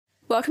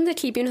Welcome to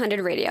Keep You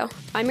 100 Radio.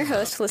 I'm your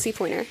host, Lissy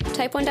Pointer,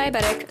 type 1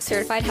 diabetic,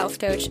 certified health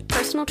coach,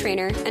 personal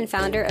trainer, and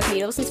founder of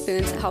Needles and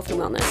Spoons Health and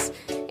Wellness.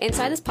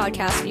 Inside this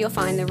podcast, you'll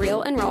find the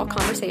real and raw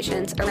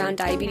conversations around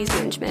diabetes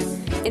management,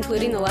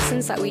 including the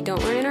lessons that we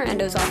don't learn in our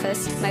endo's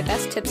office, my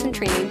best tips and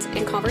trainings,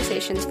 and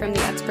conversations from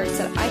the experts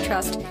that I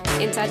trust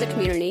inside the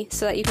community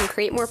so that you can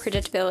create more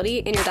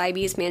predictability in your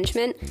diabetes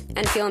management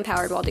and feel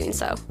empowered while doing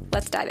so.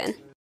 Let's dive in.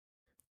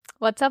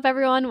 What's up,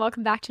 everyone?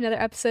 Welcome back to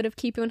another episode of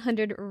Keep You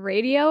 100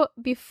 Radio.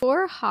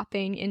 Before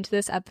hopping into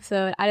this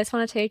episode, I just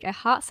want to take a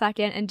hot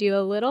second and do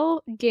a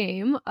little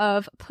game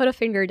of put a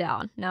finger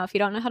down. Now, if you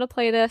don't know how to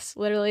play this,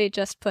 literally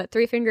just put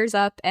 3 fingers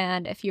up,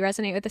 and if you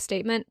resonate with the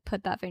statement,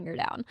 put that finger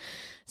down.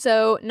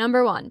 So,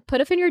 number 1,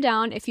 put a finger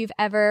down if you've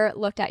ever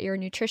looked at your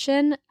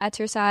nutrition,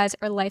 exercise,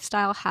 or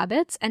lifestyle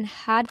habits and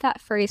had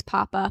that phrase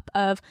pop up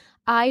of,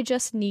 I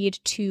just need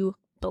to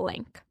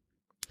blank.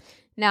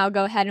 Now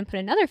go ahead and put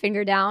another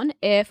finger down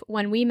if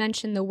when we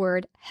mention the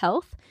word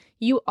health,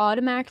 you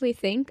automatically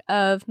think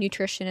of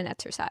nutrition and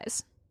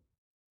exercise.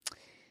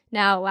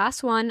 Now,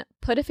 last one,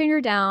 put a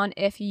finger down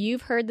if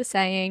you've heard the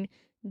saying,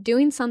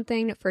 doing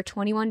something for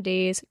 21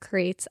 days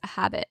creates a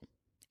habit.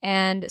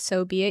 And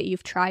so be it,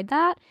 you've tried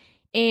that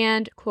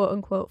and quote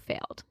unquote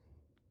failed.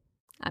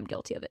 I'm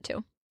guilty of it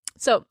too.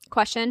 So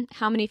question,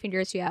 how many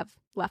fingers do you have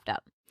left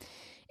up?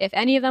 If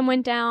any of them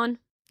went down,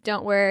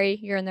 don't worry,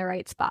 you're in the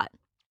right spot.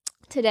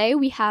 Today,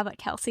 we have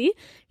Kelsey.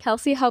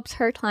 Kelsey helps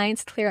her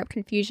clients clear up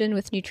confusion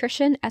with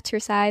nutrition,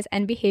 exercise,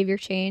 and behavior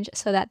change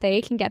so that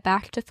they can get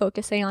back to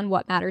focusing on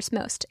what matters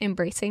most,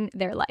 embracing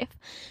their life.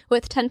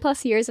 With 10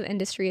 plus years of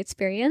industry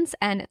experience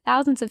and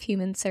thousands of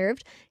humans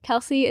served,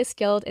 Kelsey is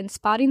skilled in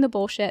spotting the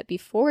bullshit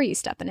before you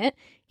step in it,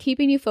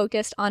 keeping you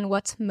focused on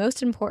what's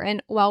most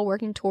important while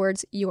working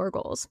towards your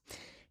goals.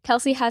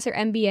 Kelsey has her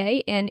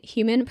MBA in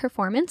Human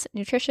Performance,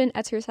 Nutrition,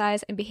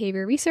 Exercise, and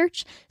Behavior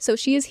Research, so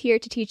she is here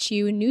to teach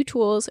you new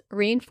tools,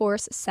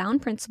 reinforce sound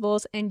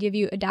principles, and give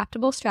you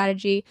adaptable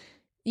strategy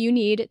you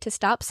need to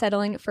stop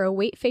settling for a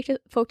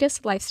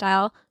weight-focused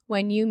lifestyle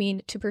when you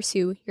mean to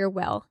pursue your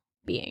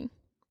well-being.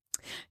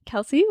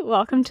 Kelsey,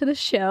 welcome to the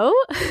show.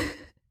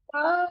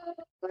 Oh,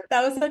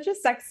 that was such a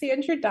sexy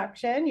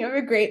introduction. You have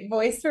a great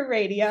voice for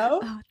radio.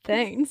 Oh,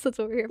 thanks. That's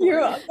what we're here for.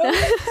 You're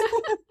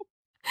welcome.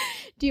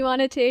 Do you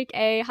want to take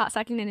a hot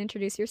second and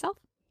introduce yourself?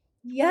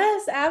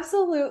 Yes,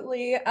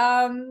 absolutely.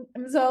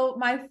 So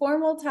my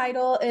formal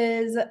title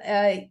is,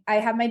 I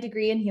have my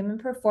degree in human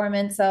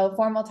performance. So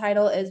formal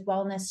title is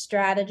wellness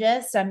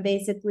strategist. I'm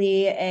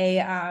basically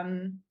a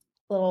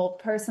little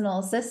personal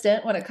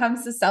assistant when it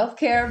comes to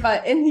self-care,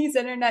 but in these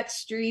internet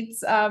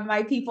streets,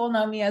 my people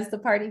know me as the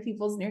Party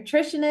People's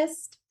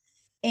nutritionist.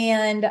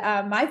 And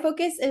my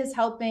focus is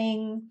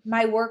helping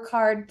my work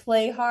hard,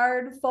 play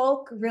hard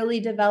folk really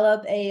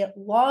develop a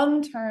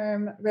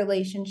long-term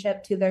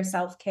relationship to their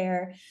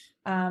self-care,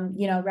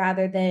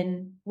 rather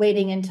than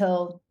waiting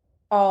until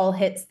all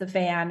hits the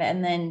fan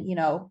and then,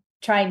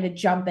 trying to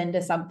jump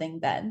into something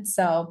then.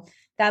 So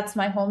that's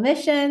my whole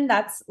mission.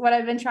 That's what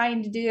I've been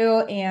trying to do.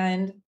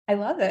 And I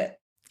love it.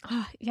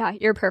 Oh, yeah,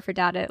 you're perfect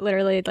at it.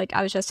 Literally, like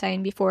I was just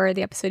saying before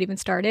the episode even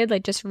started,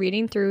 like just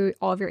reading through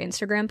all of your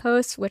Instagram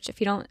posts, which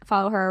if you don't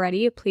follow her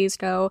already, please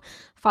go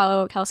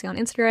follow Kelsey on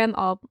Instagram.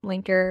 I'll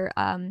link your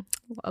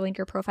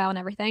profile and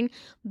everything.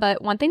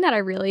 But one thing that I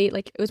really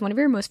like, it was one of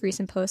your most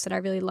recent posts that I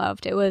really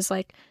loved. It was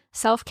like,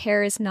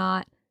 self-care is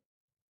not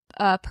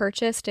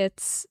purchased.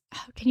 It's,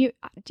 do you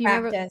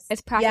remember?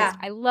 It's practice. Yeah.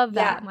 I love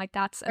that. Yeah, I'm like,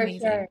 that's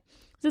amazing. Sure.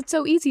 It's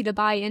so easy to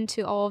buy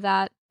into all of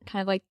that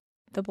kind of like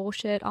the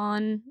bullshit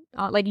on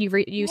like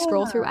you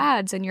scroll through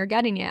ads and you're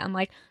getting it. I'm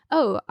like,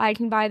 oh, I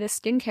can buy this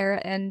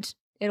skincare and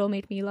it'll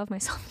make me love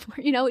myself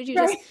more.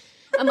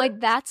 I'm like,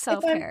 that's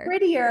self-care. If I'm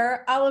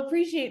prettier, I'll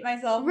appreciate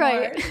myself more.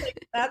 Like,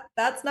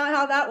 that's not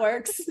how that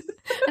works.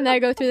 And then I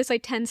go through this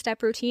like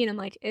 10-step routine. I'm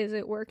like, is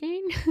it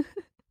working?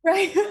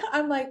 Right.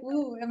 I'm like,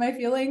 ooh, am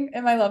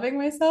I loving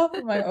myself?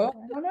 I'm like, oh,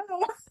 I don't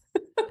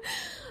know.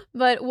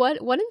 But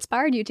what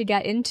inspired you to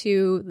get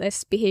into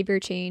this behavior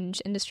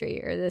change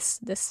industry or this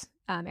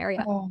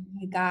area? Oh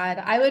my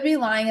God. I would be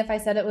lying if I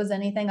said it was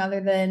anything other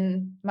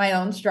than my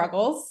own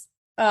struggles.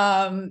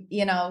 Food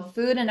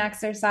and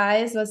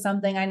exercise was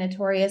something I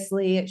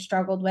notoriously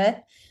struggled with,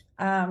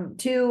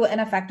 to an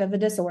effect of a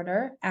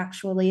disorder,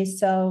 actually.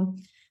 So,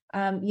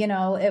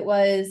 it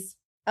was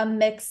a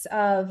mix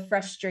of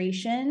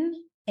frustration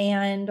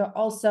and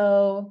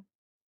also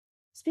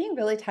just being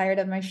really tired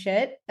of my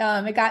shit.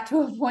 It got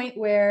to a point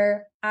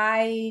where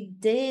I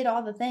did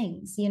all the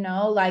things,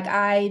 like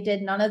I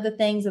did none of the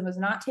things and was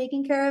not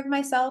taking care of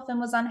myself and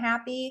was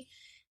unhappy.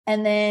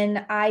 And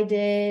then I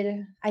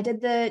did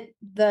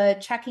the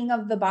checking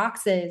of the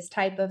boxes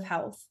type of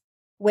health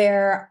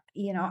where,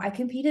 I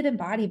competed in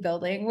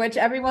bodybuilding, which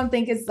everyone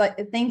thinks is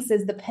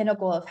the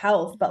pinnacle of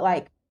health. But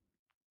like,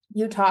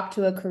 you talk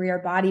to a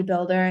career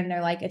bodybuilder and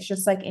they're like, it's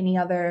just like any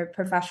other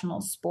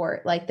professional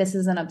sport. Like, this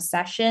is an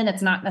obsession.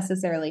 It's not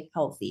necessarily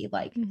healthy.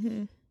 Like,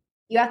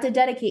 you have to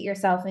dedicate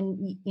yourself,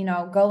 and,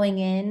 going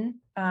in,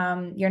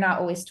 you're not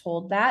always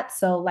told that.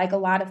 So like a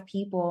lot of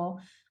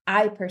people,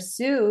 I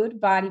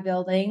pursued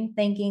bodybuilding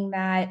thinking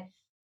that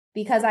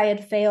because I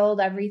had failed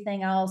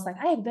everything else, like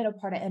I had been a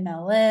part of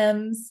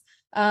MLMs,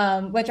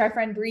 which our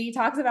friend Bree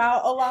talks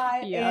about a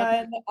lot.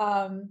 Yep.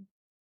 And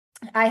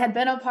I had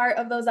been a part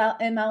of those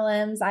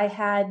MLMs. I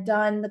had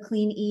done the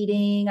clean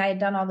eating. I had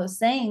done all those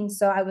things.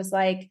 So I was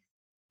like,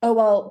 oh,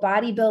 well,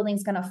 bodybuilding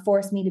is going to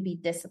force me to be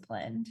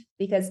disciplined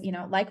because,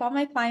 like all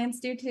my clients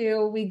do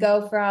too, we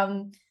go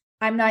from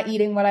I'm not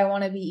eating what I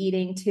want to be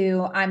eating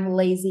to I'm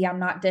lazy, I'm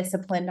not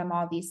disciplined, I'm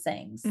all these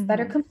things that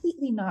are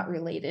completely not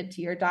related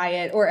to your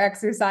diet or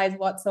exercise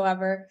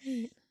whatsoever.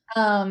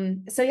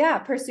 So yeah,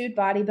 pursued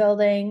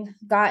bodybuilding,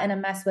 got in a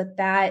mess with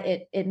that.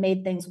 It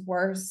made things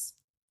worse.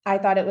 I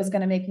thought it was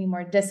going to make me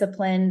more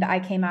disciplined.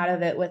 I came out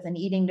of it with an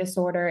eating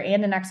disorder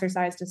and an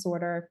exercise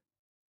disorder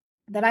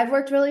that I've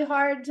worked really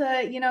hard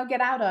to,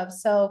 get out of.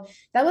 So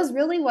that was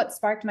really what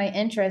sparked my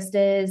interest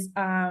is,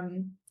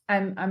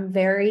 I'm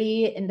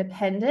very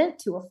independent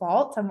to a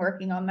fault. I'm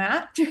working on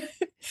that.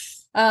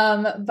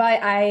 But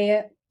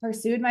I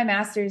pursued my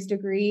master's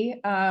degree.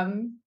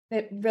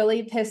 It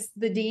really pissed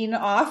the dean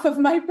off of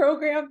my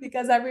program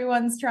because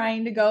everyone's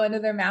trying to go into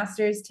their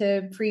master's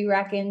to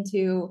prereq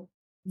into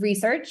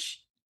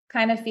research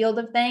kind of field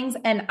of things.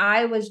 And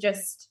I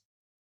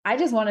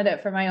just wanted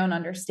it for my own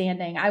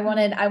understanding. I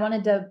wanted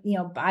to,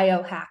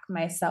 biohack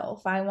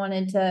myself. I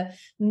wanted to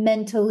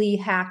mentally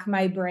hack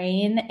my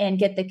brain and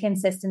get the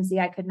consistency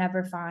I could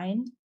never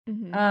find.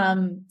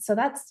 So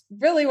that's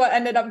really what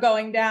ended up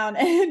going down.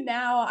 And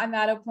now I'm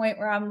at a point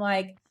where I'm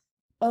like,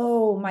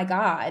 oh my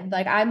God,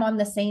 like I'm on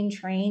the same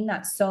train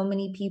that so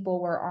many people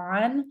were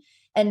on.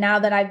 And now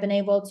that I've been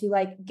able to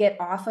like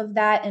get off of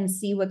that and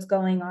see what's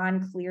going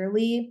on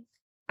clearly,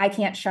 I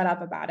can't shut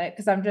up about it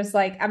because I'm just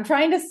like, I'm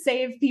trying to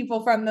save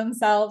people from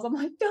themselves. I'm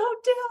like,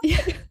 don't do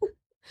it.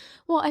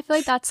 Well, I feel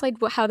like that's like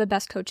how the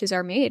best coaches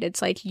are made.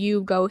 It's like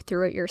you go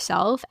through it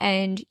yourself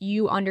and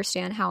you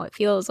understand how it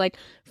feels. Like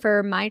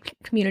for my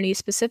community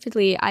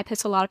specifically, I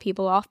piss a lot of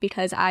people off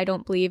because I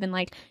don't believe in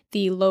like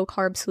the low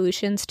carb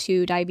solutions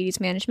to diabetes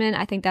management.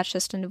 I think that's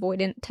just an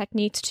avoidant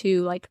technique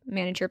to like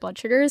manage your blood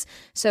sugars.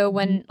 So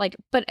when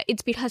but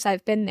it's because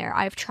I've been there.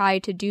 I've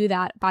tried to do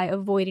that by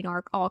avoiding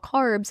all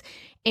carbs.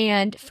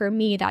 And for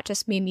me, that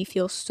just made me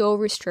feel so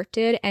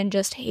restricted and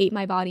just hate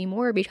my body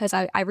more because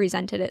I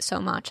resented it so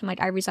much. I'm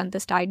like, I resent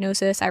this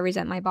diagnosis. I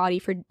resent my body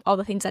for all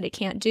the things that it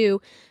can't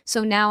do.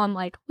 So now I'm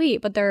like,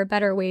 wait, but there are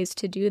better ways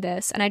to do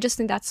this. And I just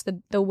think that's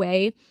the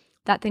way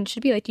that thing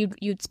should be. Like you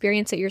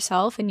experience it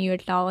yourself and you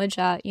acknowledge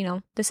that,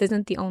 this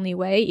isn't the only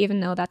way,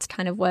 even though that's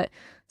kind of what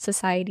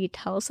society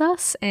tells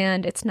us.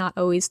 And it's not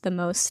always the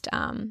most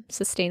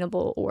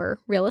sustainable or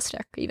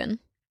realistic even.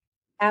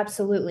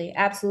 Absolutely.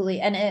 Absolutely.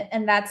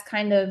 And that's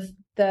kind of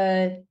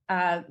the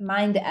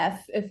mind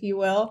F, if you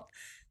will.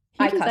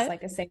 I cuss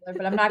like a sailor,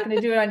 but I'm not going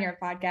to do it on your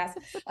podcast.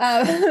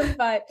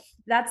 But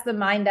that's the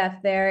mind F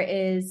there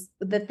is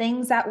the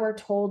things that we're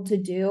told to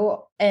do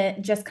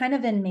just kind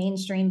of in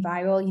mainstream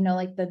viral,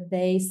 like the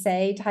they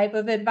say type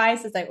of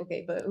advice. It's like,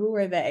 okay, but who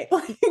are they?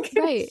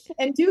 Right.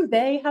 And do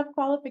they have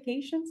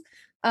qualifications?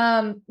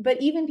 But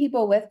even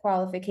people with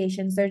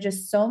qualifications, there's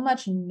just so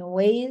much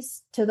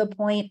noise to the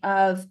point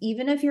of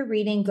even if you're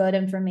reading good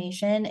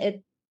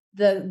information,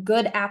 the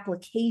good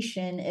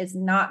application is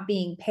not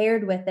being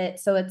paired with it.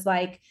 So it's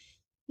like,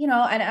 and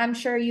I'm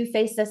sure you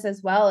face this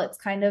as well. It's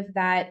kind of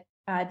that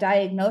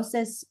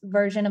diagnosis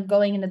version of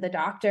going into the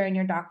doctor and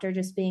your doctor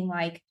just being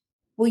like,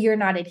 well, you're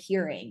not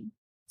adhering.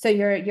 So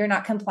you're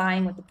not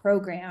complying with the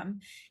program.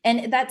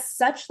 And that's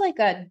such like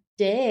a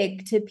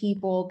dig to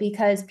people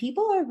because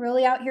people are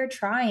really out here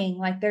trying,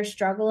 like they're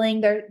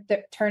struggling, they're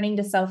turning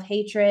to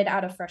self-hatred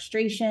out of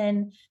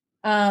frustration.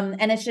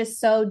 And it's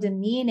just so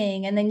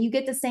demeaning. And then you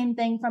get the same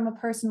thing from a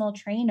personal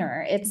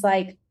trainer. It's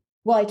like,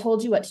 well, I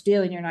told you what to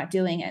do and you're not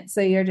doing it.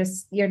 So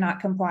you're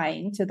not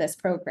complying to this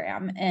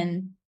program.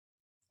 And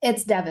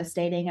it's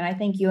devastating. And I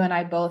think you and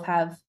I both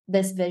have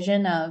this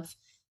vision of,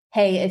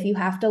 hey, if you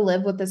have to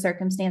live with the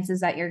circumstances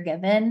that you're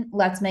given,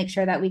 let's make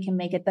sure that we can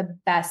make it the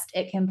best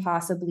it can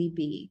possibly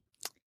be.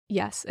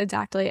 Yes,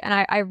 exactly.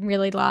 And I'm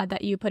really glad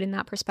that you put in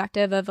that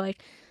perspective of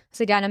like,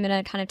 so again, I'm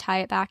going to kind of tie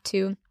it back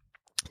to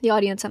the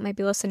audience that might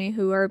be listening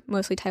who are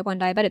mostly type 1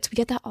 diabetics. We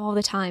get that all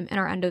the time in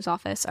our endo's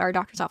office, our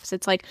doctor's office.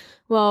 It's like,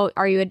 well,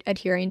 are you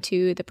adhering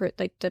to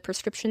the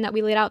prescription that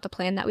we laid out, the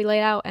plan that we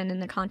laid out? And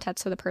in the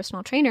context of the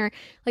personal trainer,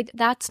 like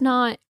that's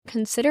not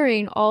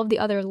considering all of the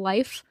other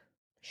life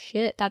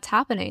shit that's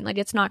happening. Like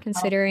it's not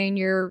considering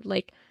you're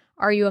like,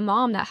 are you a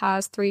mom that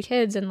has 3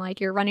 kids and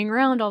like you're running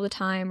around all the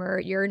time, or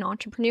you're an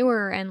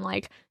entrepreneur and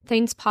like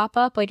things pop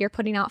up, like you're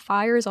putting out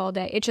fires all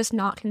day. It's just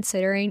not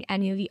considering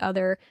any of the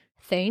other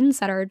things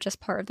that are just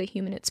part of the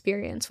human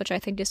experience, which I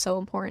think is so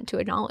important to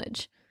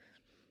acknowledge.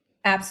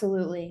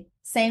 Absolutely.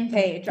 Same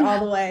page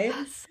all the way.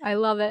 Yes, I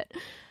love it.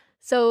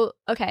 So,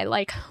 okay,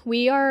 like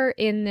we are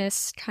in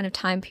this kind of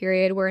time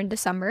period. We're in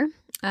December.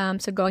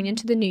 So going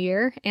into the new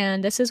year,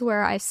 and this is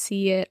where I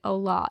see it a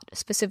lot,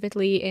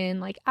 specifically in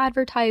like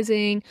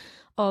advertising,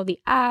 all the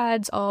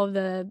ads, all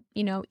the,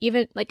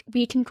 even like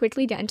we can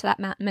quickly get into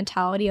that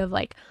mentality of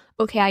like,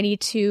 okay, I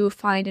need to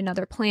find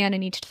another plan. I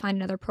need to find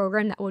another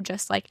program that will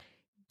just like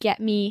get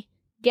me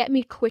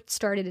quick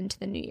started into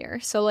the new year.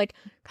 So like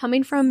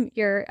coming from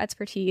your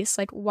expertise,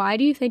 like why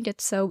do you think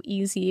it's so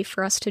easy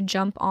for us to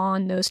jump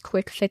on those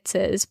quick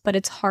fixes, but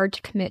it's hard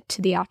to commit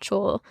to the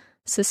actual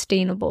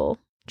sustainable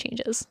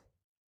changes?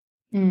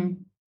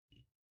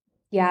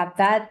 Yeah,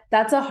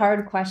 that's a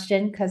hard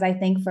question because I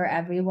think for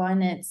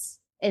everyone it's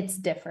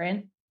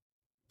different.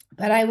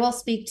 But I will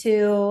speak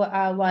to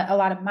what a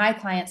lot of my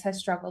clients have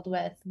struggled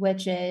with,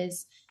 which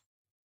is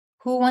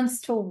who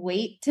wants to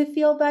wait to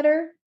feel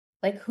better?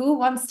 Like who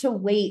wants to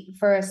wait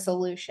for a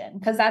solution?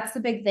 Because that's the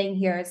big thing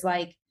here is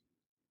like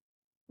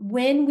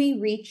when we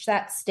reach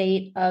that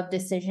state of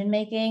decision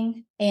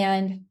making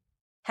and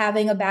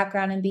having a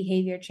background in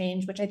behavior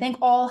change, which I think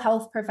all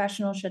health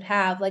professionals should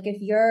have. Like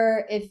if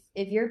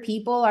your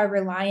people are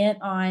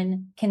reliant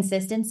on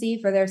consistency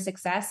for their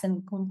success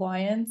and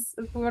compliance,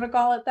 if we want to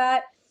call it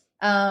that,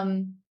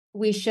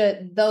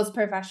 those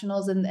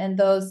professionals and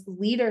those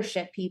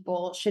leadership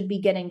people should be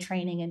getting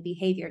training in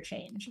behavior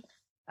change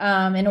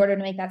in order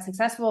to make that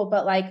successful.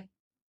 But like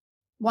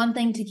one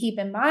thing to keep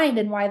in mind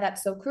and why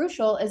that's so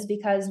crucial is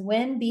because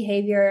when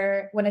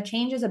a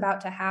change is about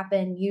to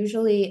happen,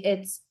 usually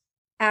it's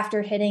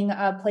after hitting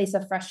a place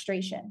of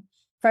frustration.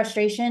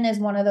 Frustration is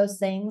one of those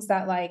things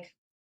that like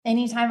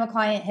anytime a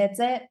client hits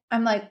it,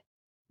 I'm like,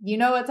 you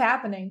know what's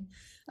happening.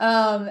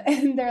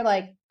 And they're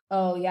like,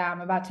 oh yeah, I'm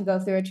about to go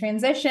through a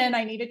transition.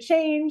 I need a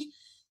change.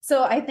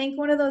 So I think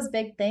one of those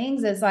big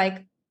things is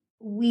like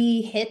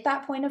we hit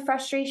that point of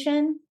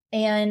frustration.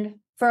 And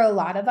for a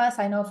lot of us,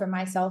 I know for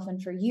myself and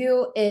for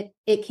you, it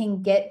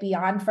can get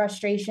beyond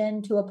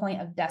frustration to a point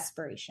of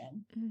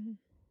desperation. Mm-hmm.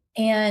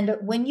 And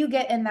when you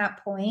get in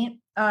that point,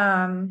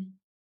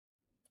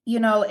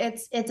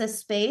 it's a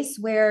space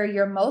where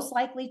you're most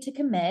likely to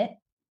commit,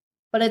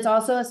 but it's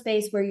also a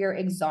space where you're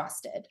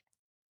exhausted.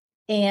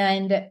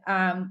 And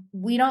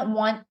we don't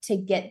want to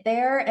get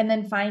there and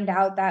then find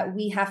out that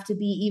we have to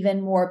be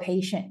even more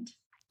patient.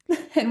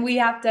 And we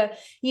have to,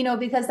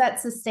 because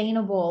that's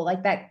sustainable,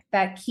 like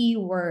that key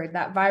word,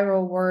 that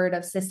viral word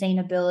of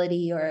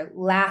sustainability or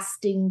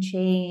lasting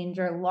change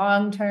or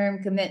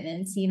long-term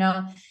commitments,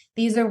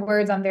 these are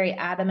words I'm very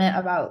adamant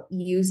about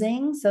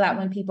using so that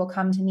when people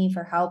come to me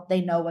for help,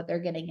 they know what they're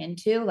getting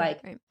into.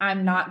 Like, right.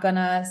 I'm not going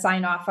to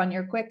sign off on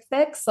your quick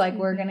fix. Like,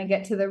 we're going to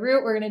get to the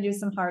root. We're going to do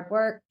some hard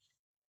work.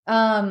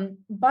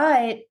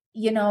 But,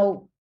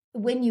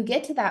 when you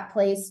get to that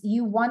place,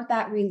 you want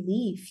that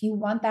relief. You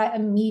want that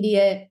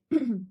immediate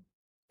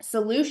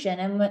solution.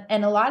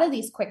 And a lot of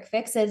these quick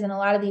fixes and a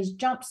lot of these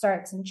jump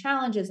starts and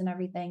challenges and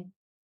everything,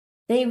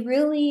 they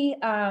really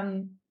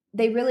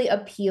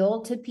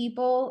appeal to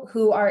people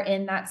who are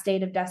in that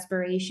state of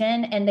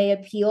desperation, and they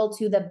appeal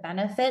to the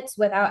benefits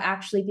without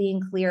actually being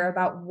clear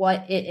about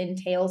what it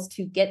entails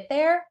to get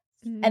there.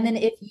 Mm-hmm. And then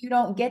if you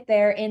don't get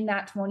there in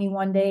that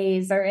 21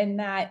 days or in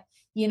that,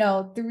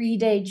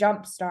 3-day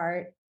jump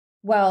start,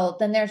 well,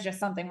 then there's just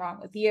something wrong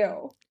with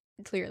you.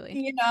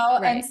 Clearly.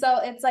 Right. And so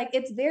it's like,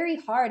 it's very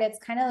hard. It's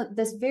kind of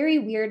this very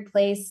weird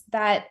place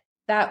that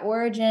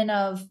origin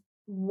of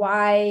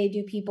why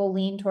do people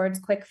lean towards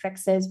quick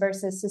fixes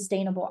versus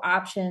sustainable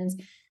options?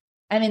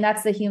 I mean,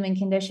 that's the human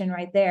condition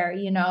right there.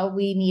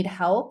 We need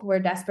help. We're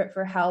desperate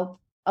for help.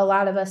 A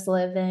lot of us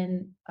live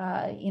in,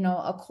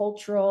 a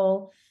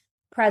cultural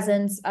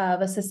presence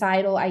of a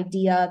societal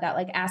idea that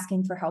like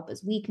asking for help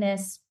is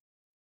weakness.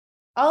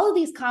 All of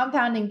these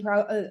compounding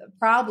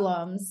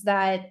problems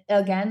that,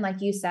 again,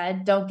 like you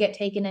said, don't get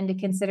taken into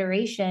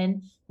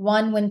consideration.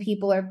 One, when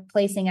people are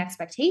placing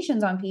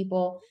expectations on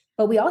people,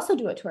 but we also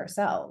do it to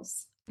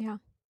ourselves. Yeah.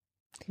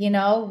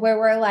 Where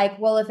we're like,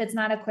 well, if it's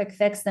not a quick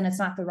fix, then it's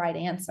not the right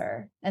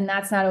answer. And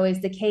that's not always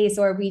the case.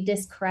 Or we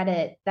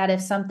discredit that if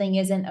something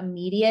isn't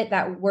immediate,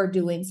 that we're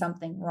doing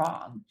something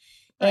wrong.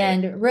 Right.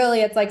 And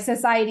really, it's like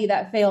society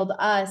that failed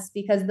us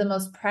because the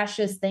most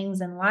precious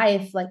things in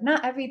life, like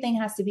not everything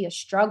has to be a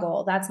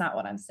struggle. That's not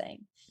what I'm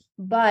saying.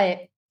 But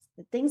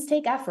things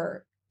take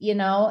effort,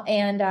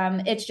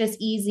 and it's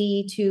just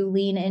easy to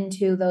lean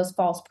into those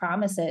false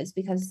promises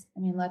because,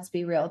 I mean, let's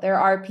be real. There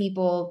are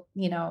people,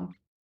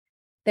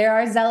 there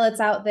are zealots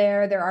out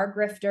there. There are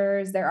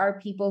grifters. There are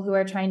people who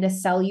are trying to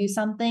sell you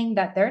something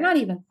that they're not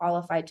even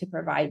qualified to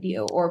provide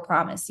you or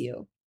promise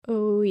you.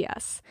 Oh,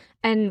 yes.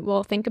 And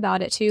well, think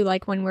about it too.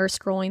 Like when we're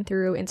scrolling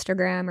through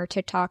Instagram or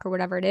TikTok or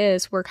whatever it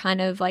is, we're kind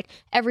of like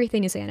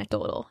everything is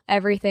anecdotal.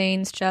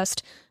 Everything's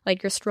just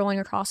like you're scrolling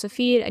across a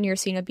feed and you're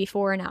seeing a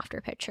before and after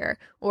picture,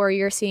 or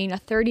you're seeing a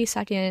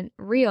 30-second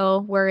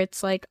reel where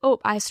it's like, oh,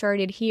 I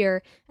started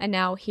here and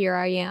now here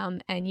I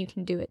am and you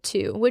can do it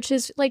too, which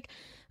is like,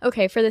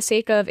 okay, for the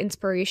sake of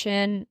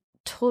inspiration,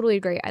 totally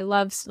great. I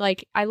love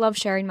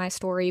sharing my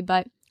story,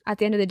 but at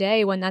the end of the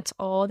day, when that's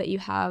all that you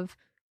have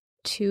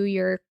to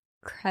your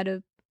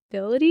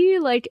possibility?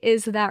 Like,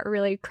 is that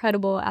really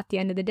credible at the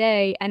end of the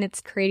day? And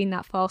it's creating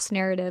that false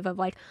narrative of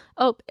like,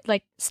 oh,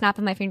 like snap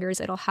of my fingers,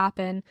 it'll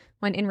happen.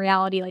 When in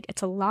reality, like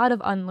it's a lot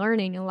of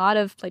unlearning, a lot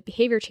of like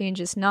behavior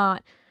change is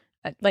not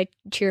like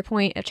to your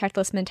point, a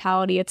checklist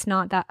mentality. It's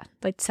not that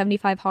like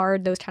 75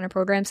 hard, those kind of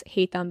programs,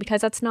 hate them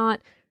because that's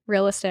not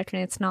realistic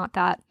and it's not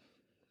that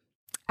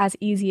as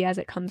easy as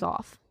it comes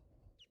off.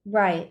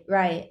 Right,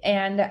 right.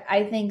 And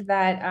I think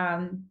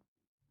that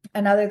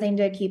another thing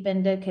to keep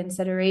into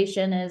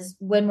consideration is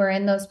when we're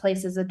in those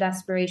places of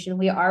desperation,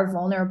 we are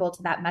vulnerable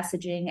to that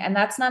messaging. And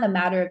that's not a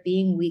matter of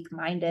being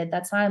weak-minded.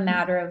 That's not a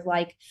matter of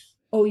like,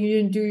 oh, you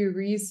didn't do your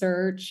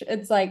research.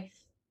 It's like,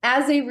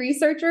 as a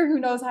researcher who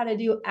knows how to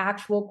do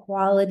actual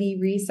quality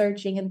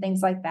researching and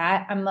things like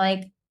that, I'm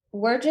like,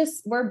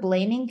 we're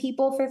blaming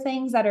people for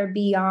things that are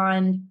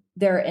beyond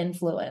their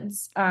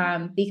influence,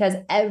 because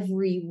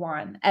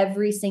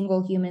every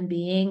single human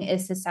being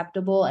is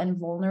susceptible and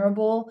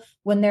vulnerable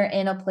when they're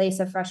in a place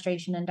of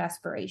frustration and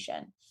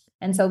desperation.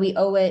 And so we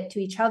owe it to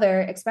each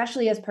other,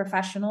 especially as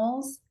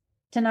professionals,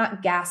 to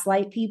not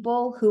gaslight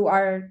people who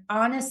are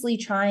honestly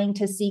trying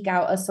to seek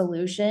out a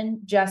solution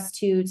just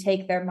to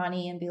take their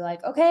money and be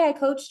like, okay, I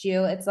coached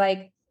you. It's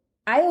like,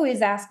 I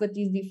always ask with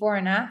these before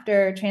and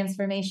after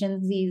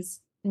transformations, these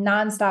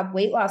nonstop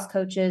weight loss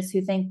coaches who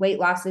think weight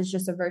loss is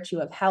just a virtue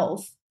of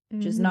health,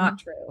 which is not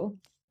true.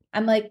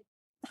 I'm like,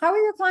 how are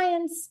your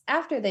clients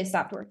after they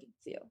stopped working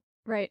with you?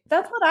 Right.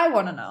 That's what I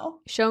want to know.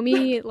 Show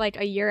me like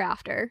a year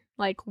after,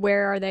 like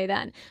where are they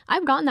then?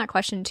 I've gotten that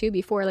question too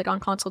before, like on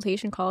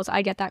consultation calls.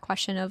 I get that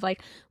question of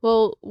like,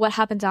 well, what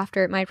happens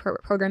after my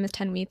program is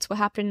 10 weeks? What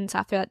happens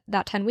after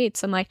that 10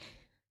 weeks? I'm like,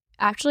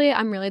 actually,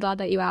 I'm really glad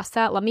that you asked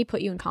that. Let me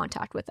put you in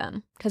contact with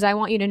them because I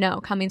want you to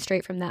know coming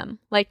straight from them.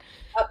 Like,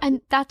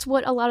 and that's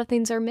what a lot of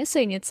things are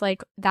missing. It's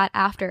like that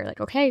after, like,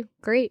 okay,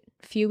 great,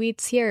 few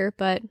weeks here,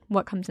 but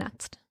what comes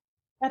next?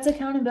 That's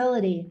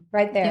accountability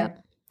right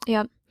there.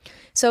 Yep.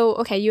 So,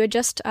 okay, you had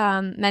just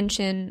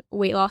mentioned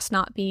weight loss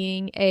not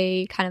being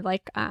a kind of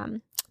like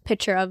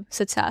picture of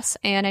success.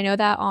 And I know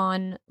that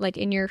on like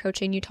in your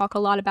coaching, you talk a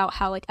lot about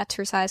how like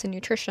exercise and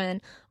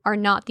nutrition are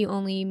not the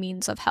only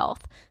means of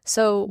health.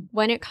 So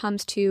when it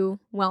comes to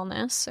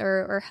wellness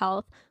or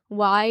health,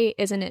 why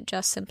isn't it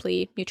just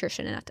simply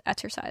nutrition and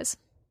exercise?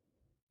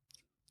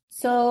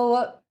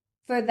 So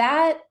for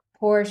that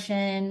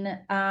portion,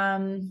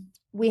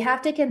 we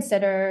have to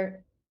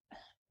consider.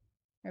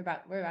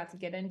 We're about to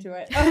get into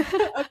it. Okay,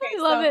 I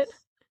love it.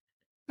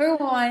 For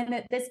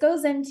one, this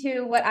goes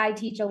into what I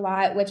teach a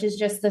lot, which is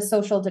just the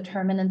social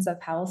determinants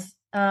of health.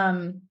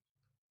 And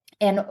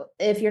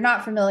if you're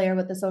not familiar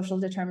with the social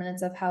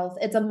determinants of health,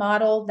 it's a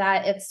model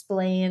that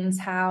explains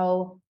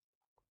how,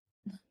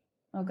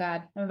 oh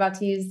God, I'm about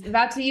to use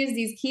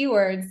these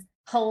keywords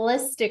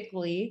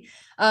holistically.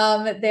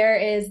 There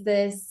is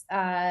this,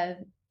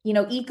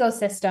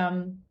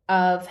 ecosystem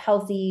of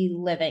healthy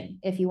living,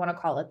 if you want to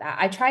call it that.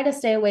 I try to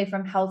stay away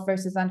from health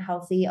versus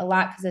unhealthy a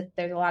lot because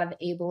there's a lot of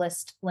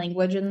ableist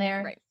language in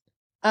there. Right.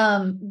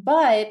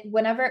 But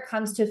whenever it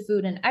comes to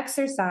food and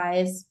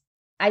exercise,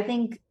 I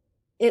think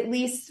at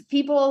least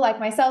people like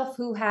myself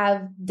who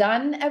have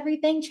done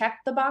everything,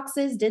 checked the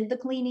boxes, did the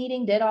clean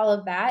eating, did all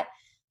of that.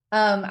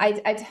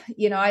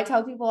 I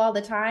tell people all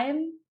the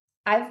time,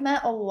 I've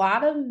met a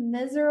lot of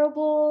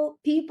miserable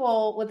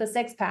people with a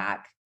six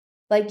pack.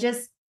 Like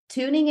just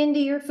tuning into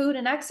your food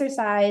and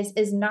exercise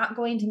is not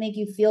going to make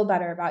you feel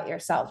better about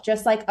yourself.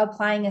 Just like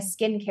applying a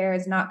skincare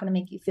is not going to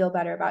make you feel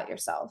better about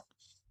yourself.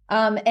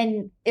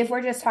 And if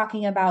we're just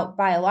talking about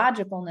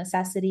biological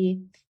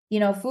necessity,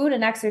 food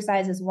and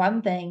exercise is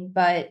one thing,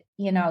 but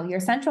your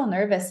central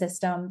nervous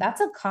system,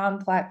 that's a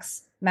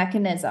complex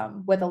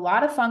mechanism with a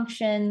lot of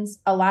functions,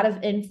 a lot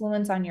of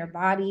influence on your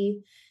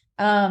body.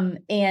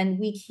 And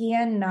we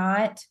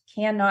cannot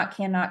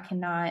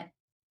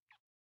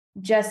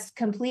just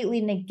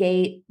completely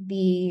negate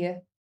the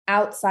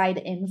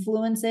outside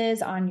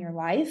influences on your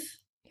life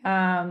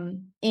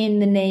in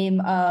the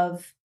name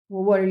of,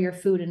 well, what are your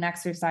food and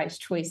exercise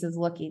choices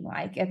looking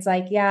like? It's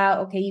like, yeah,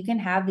 okay, you can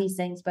have these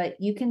things, but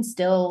you can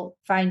still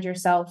find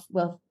yourself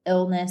with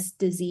illness,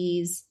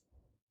 disease,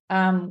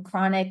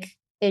 chronic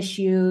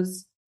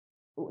issues.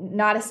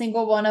 Not a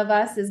single one of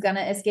us is going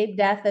to escape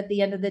death at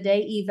the end of the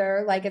day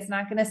either. Like it's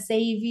not going to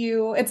save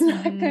you. It's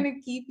not going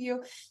to keep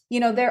you,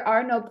 there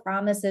are no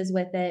promises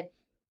with it,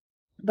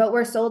 but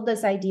we're sold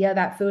this idea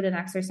that food and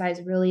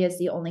exercise really is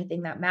the only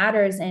thing that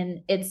matters.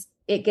 And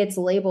it gets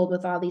labeled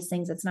with all these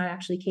things it's not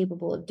actually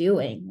capable of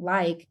doing,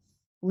 like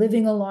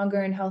living a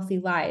longer and healthy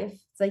life.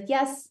 It's like,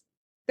 yes,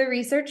 the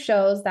research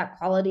shows that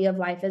quality of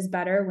life is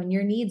better when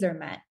your needs are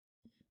met,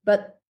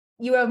 but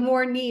you have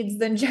more needs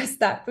than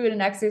just that food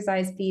and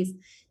exercise piece.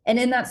 And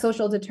in that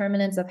social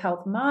determinants of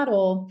health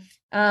model,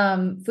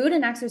 food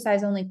and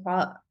exercise only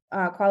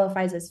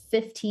qualifies as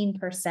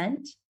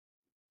 15%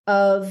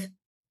 of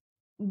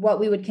what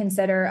we would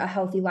consider a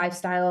healthy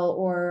lifestyle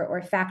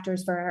or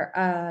factors for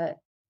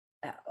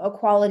a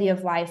quality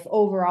of life,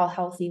 overall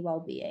healthy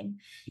well-being.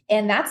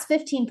 And that's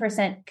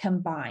 15%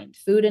 combined.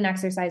 Food and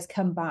exercise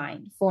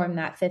combined form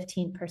that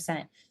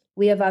 15%.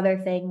 We have other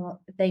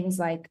things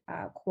like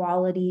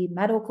quality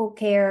medical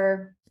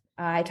care.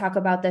 I talk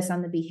about this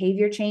on the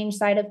behavior change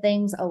side of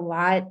things a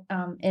lot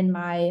in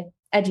my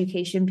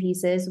education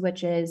pieces,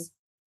 which is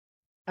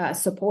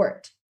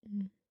support.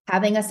 Mm-hmm.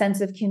 Having a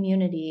sense of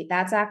community.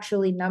 That's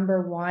actually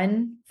number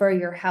one for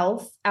your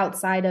health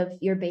outside of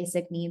your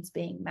basic needs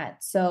being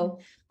met. So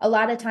a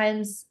lot of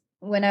times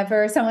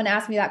whenever someone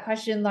asks me that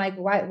question, like,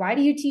 why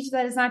do you teach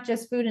that it's not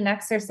just food and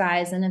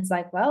exercise? And it's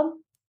like, well,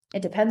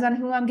 it depends on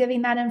who I'm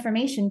giving that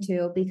information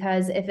to,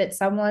 because if it's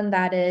someone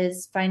that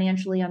is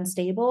financially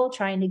unstable,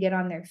 trying to get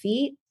on their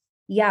feet,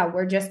 yeah,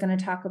 we're just going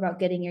to talk about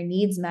getting your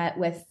needs met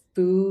with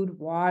food,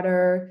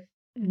 water,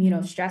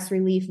 mm-hmm. Stress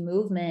relief,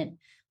 movement.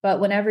 But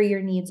whenever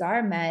your needs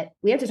are met,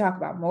 we have to talk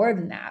about more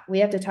than that. We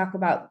have to talk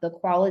about the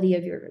quality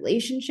of your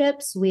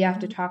relationships. We have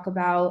to talk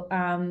about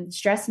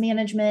stress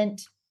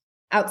management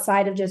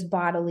outside of just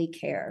bodily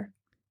care.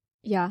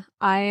 Yeah,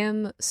 I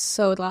am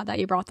so glad that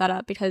you brought that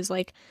up, because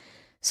on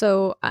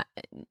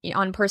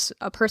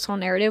a personal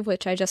narrative,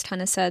 which I just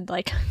kind of said,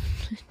 like,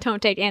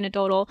 don't take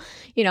anecdotal,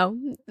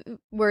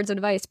 words of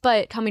advice,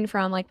 but coming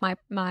from like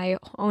my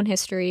own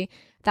history,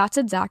 that's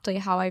exactly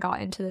how I got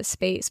into this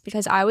space,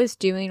 because I was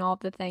doing all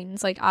the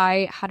things. Like,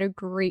 I had a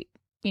great,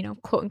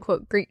 quote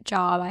unquote, great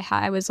job.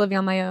 I was living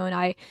on my own.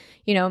 I,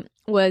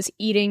 was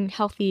eating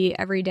healthy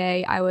every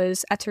day. I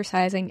was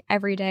exercising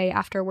every day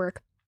after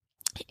work.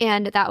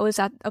 And that was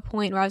at a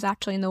point where I was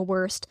actually in the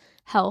worst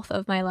health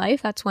of my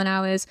life. That's when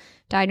I was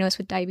diagnosed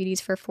with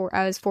diabetes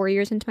I was 4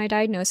 years into my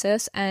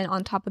diagnosis. And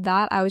on top of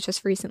that, I was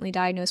just recently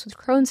diagnosed with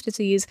Crohn's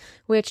disease,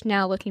 which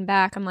now looking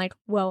back, I'm like,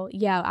 well,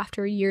 yeah,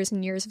 after years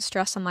and years of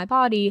stress on my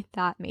body,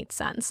 that made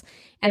sense.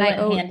 And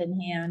I went hand in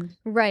hand.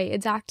 Right,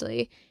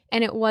 exactly.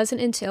 And it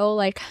wasn't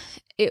until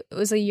it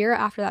was a year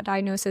after that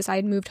diagnosis, I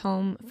had moved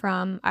home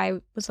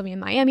I was living in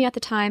Miami at the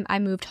time. I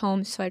moved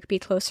home so I could be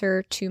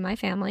closer to my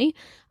family.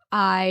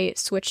 I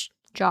switched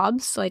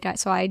jobs, so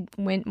I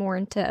went more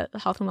into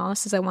health and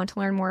wellness as I wanted to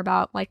learn more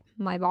about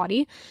my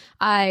body.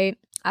 I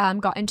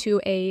got into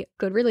a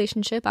good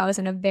relationship. I was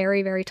in a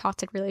very, very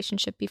toxic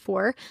relationship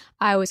before.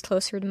 I was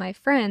closer to my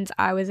friends.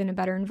 I was in a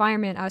better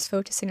environment. I was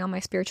focusing on my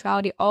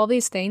spirituality. All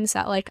these things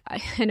that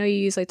I know you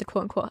use the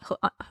quote unquote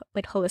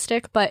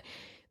holistic, but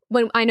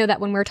I know that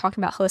when we're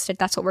talking about holistic,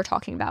 that's what we're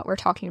talking about. We're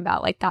talking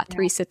about that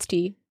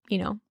 360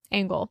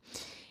 angle.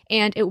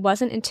 And it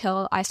wasn't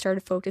until I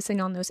started focusing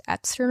on those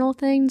external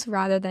things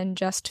rather than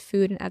just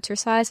food and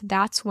exercise,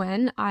 that's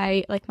when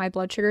my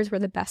blood sugars were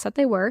the best that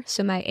they were.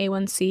 So my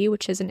A1C,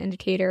 which is an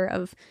indicator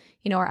of,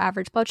 our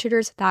average blood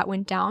sugars, that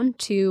went down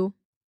to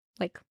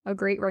a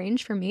great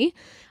range for me.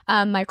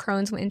 My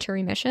Crohn's went into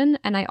remission,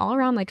 and I all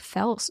around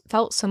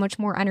felt so much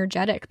more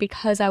energetic,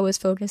 because I was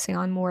focusing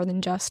on more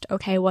than just,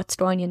 okay, what's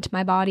going into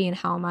my body and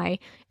how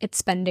it's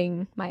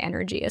spending my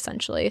energy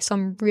essentially. So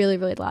I'm really,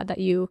 really glad that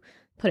you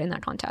put it in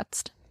that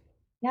context.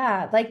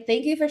 Yeah,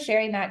 thank you for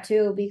sharing that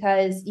too,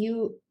 because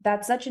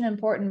that's such an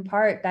important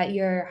part that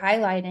you're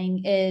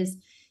highlighting. Is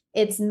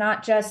it's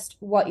not just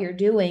what you're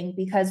doing,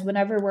 because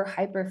whenever we're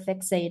hyper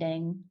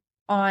fixating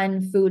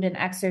on food and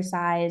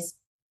exercise,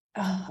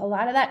 a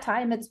lot of that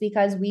time it's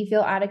because we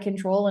feel out of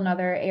control in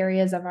other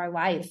areas of our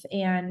life,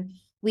 and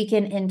we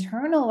can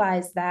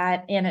internalize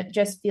that, and it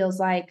just feels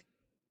like,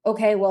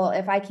 okay, well,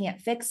 if I can't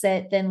fix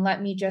it, then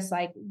let me just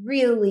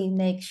really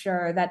make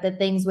sure that the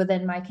things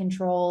within my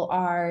control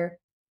are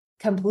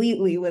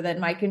completely within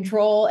my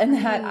control, and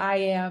that I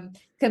am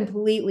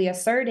completely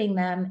asserting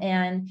them.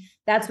 And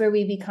that's where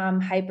we become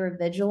hyper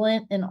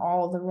vigilant in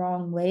all the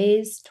wrong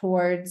ways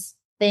towards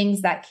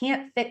things that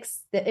can't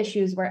fix the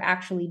issues we're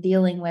actually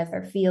dealing with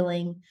or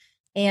feeling.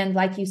 And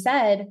like you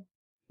said,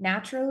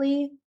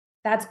 naturally,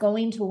 that's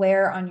going to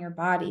wear on your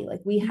body.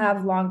 We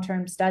have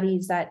long-term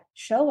studies that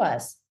show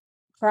us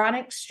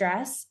chronic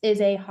stress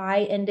is a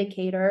high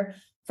indicator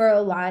for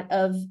a lot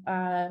of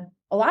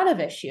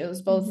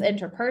issues, both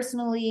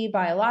interpersonally,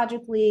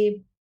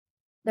 biologically.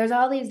 There's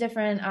all these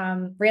different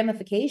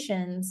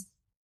ramifications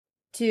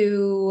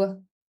to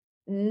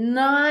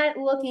not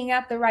looking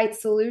at the right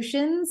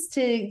solutions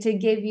to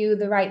give you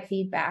the right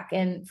feedback.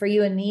 And for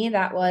you and me,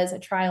 that was a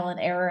trial and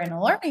error and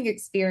a learning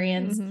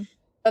experience. Mm-hmm.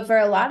 But for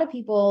a lot of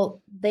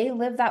people, they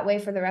live that way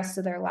for the rest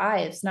of their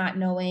lives, not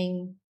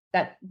knowing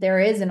that there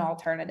is an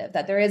alternative,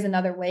 that there is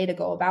another way to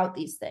go about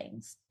these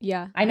things.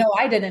 Yeah. I know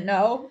I didn't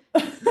know.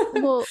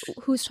 Well,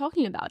 who's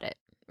talking about it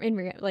in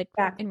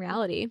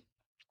reality?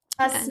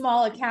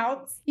 Small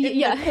accounts in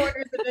the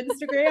corners of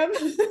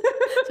Instagram.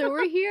 So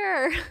we're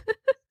here.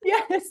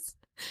 Yes.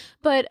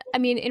 But I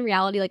mean, in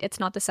reality, it's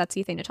not the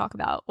sexy thing to talk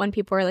about when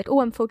people are like, oh,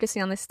 I'm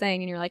focusing on this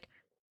thing. And you're like,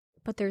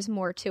 but there's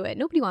more to it.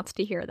 Nobody wants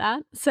to hear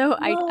that. So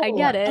no. I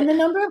get it. And the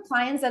number of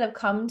clients that have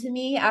come to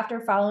me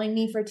after following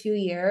me for 2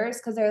 years,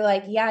 because they're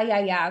like,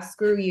 yeah,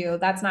 screw you.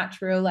 That's not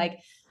true.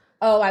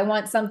 Oh, I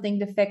want something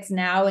to fix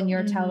now. And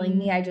you're telling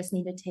me I just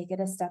need to take it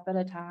a step at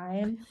a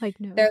time.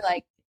 No. They're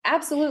like,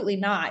 absolutely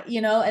not,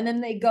 and then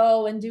they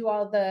go and do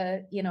all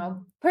the,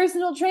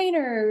 personal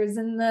trainers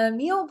and the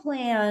meal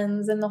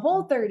plans and the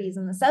Whole30s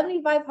and the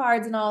 75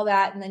 hards and all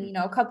that. And then,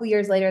 a couple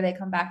years later, they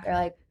come back, they're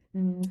like,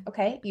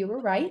 Okay, you were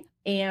right.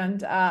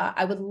 And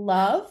I would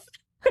love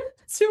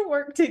to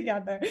work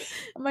together.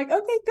 I'm like,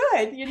 okay,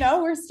 good.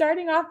 We're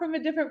starting off from a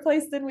different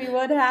place than we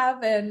would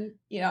have. And,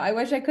 I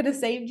wish I could have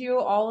saved you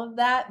all of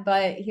that,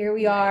 but here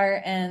we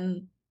are,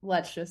 and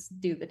let's just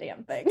do the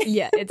damn thing.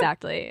 Yeah,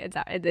 exactly.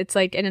 It's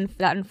like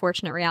that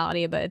unfortunate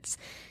reality, but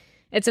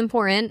it's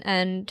important,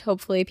 and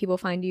hopefully people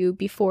find you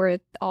before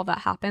all that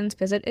happens,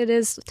 because it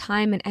is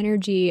time and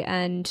energy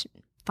and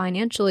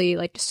financially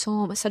like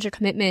such a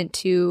commitment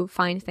to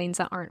find things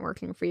that aren't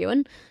working for you.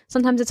 And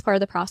sometimes it's part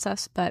of the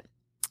process, but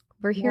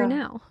we're here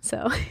now.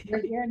 So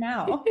we're here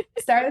now.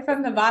 Started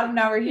from the bottom,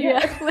 now we're here.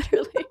 Yeah,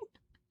 literally.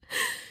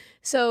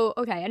 So,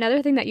 okay,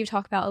 another thing that you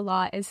talk about a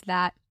lot is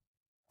that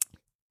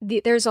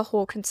there's a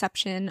whole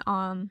conception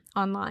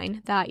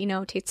online that,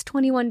 it takes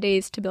 21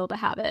 days to build a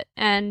habit.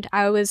 And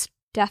I was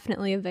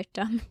definitely a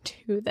victim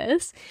to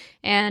this.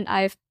 And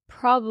I've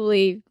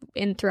probably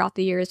throughout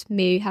the years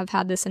may have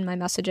had this in my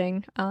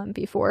messaging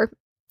before.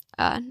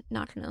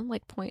 Not gonna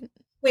point.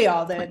 We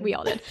all did. We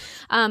all did.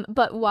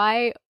 But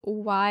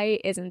why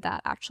isn't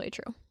that actually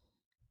true?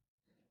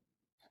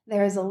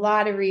 There's a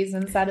lot of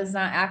reasons that is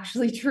not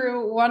actually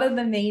true. One of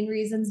the main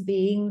reasons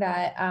being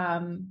that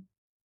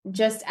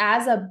just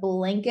as a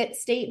blanket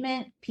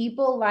statement,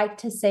 people like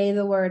to say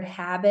the word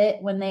habit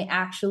when they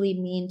actually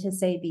mean to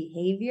say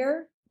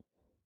behavior,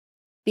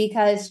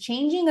 because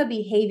changing a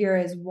behavior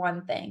is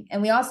one thing.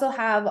 And we also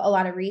have a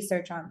lot of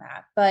research on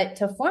that. But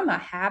to form a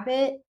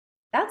habit,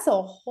 that's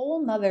a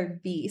whole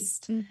nother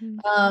beast.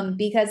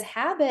 Because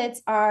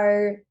habits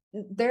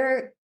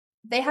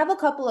they have a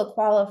couple of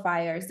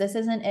qualifiers. This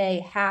isn't a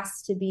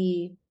has to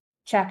be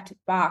checked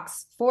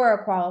box for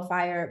a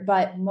qualifier,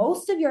 but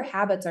most of your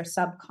habits are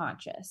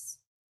subconscious.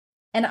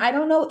 And I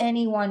don't know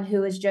anyone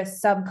who is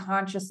just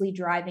subconsciously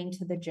driving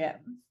to the gym.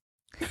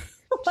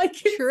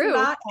 Like, it's True.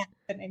 not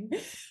happening.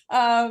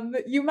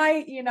 You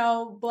might,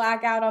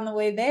 black out on the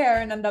way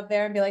there and end up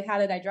there and be like, how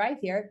did I drive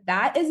here?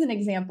 That is an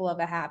example of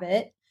a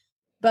habit.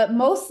 But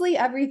mostly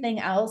everything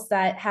else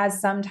that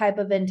has some type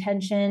of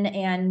intention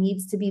and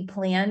needs to be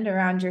planned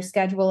around your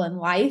schedule and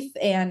life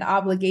and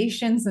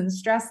obligations and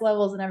stress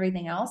levels and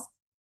everything else,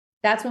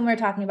 that's when we're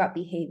talking about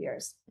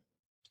behaviors.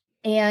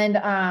 And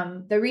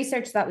the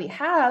research that we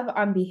have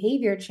on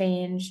behavior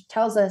change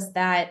tells us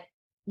that,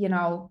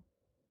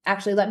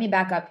 actually, let me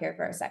back up here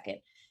for a second.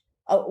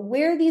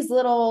 Where these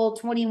little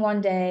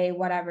 21-day,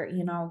 whatever,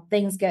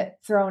 things get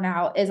thrown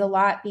out is a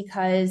lot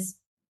because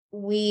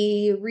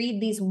we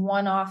read these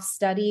one-off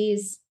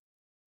studies,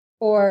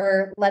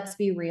 or let's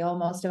be real,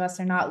 most of us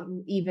are not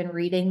even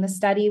reading the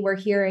study. We're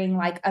hearing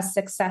like a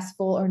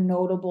successful or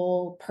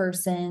notable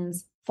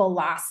person's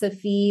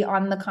philosophy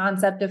on the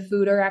concept of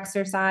food or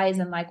exercise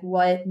and like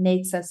what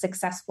makes a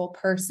successful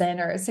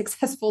person or a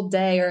successful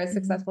day or a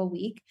successful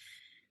week.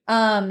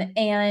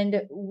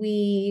 And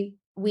we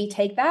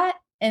take that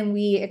and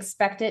we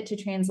expect it to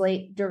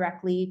translate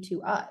directly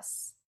to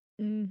us.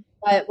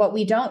 But what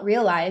we don't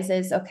realize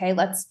is, okay,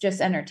 let's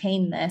just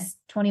entertain this.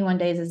 21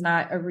 days is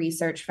not a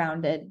research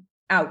founded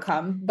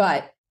outcome,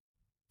 but,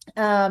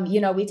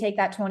 we take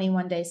that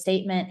 21-day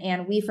statement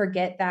and we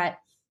forget that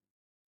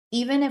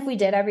even if we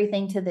did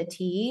everything to the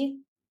T,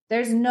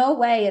 there's no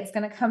way it's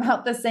going to come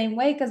out the same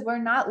way, because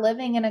we're not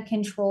living in a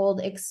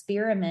controlled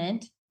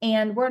experiment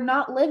and we're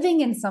not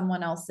living in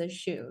someone else's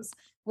shoes.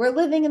 We're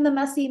living in the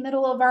messy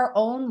middle of our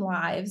own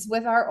lives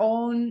with our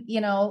own,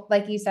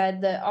 like you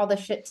said, all the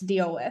shit to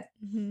deal with.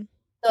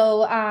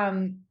 So,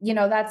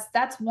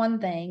 that's one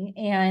thing.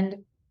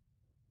 And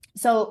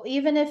so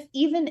even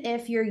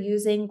if you're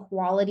using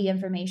quality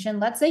information,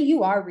 let's say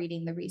you are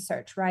reading the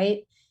research, right?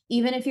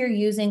 Even if you're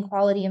using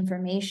quality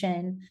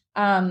information,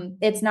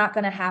 it's not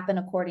going to happen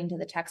according to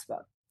the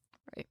textbook,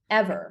 right?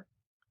 Ever.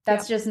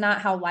 That's just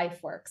not how life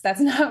works. That's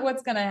not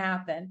what's going to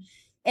happen.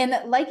 And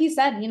like you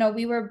said,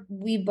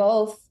 we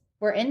both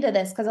were into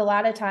this because a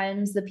lot of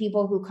times the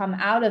people who come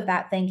out of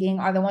that thinking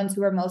are the ones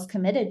who are most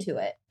committed to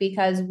it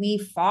because we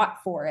fought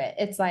for it.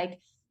 It's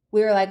like,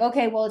 we were like,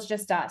 okay, well, it's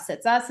just us.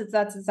 It's us. It's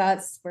us. It's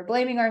us. We're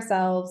blaming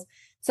ourselves.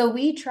 So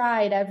we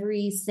tried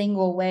every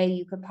single way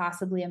you could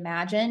possibly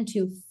imagine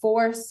to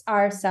force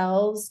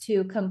ourselves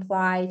to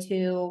comply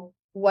to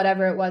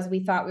whatever it was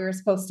we thought we were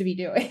supposed to be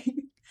doing.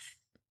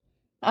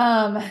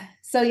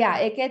 So yeah,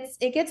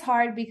 it gets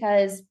hard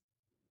because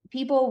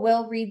people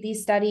will read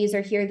these studies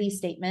or hear these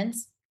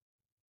statements.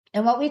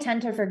 And what we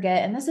tend to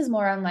forget, and this is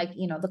more on like,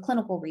 the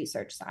clinical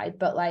research side,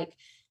 but like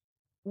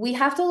we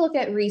have to look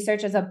at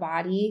research as a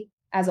body,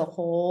 as a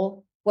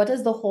whole. What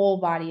does the whole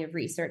body of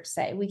research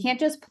say? We can't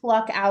just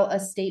pluck out a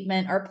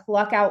statement or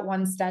pluck out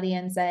one study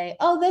and say,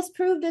 oh, this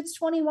proved it's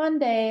 21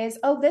 days.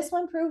 Oh, this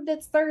one proved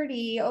it's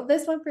 30. Oh,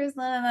 this one proves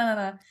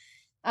no.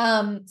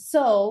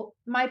 So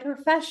my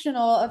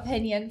professional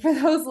opinion for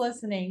those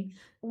listening,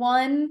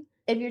 one,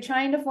 if you're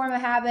trying to form a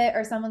habit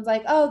or someone's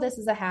like, oh, this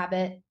is a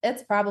habit,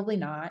 it's probably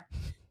not.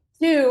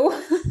 Two,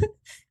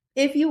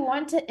 if you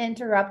want to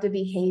interrupt a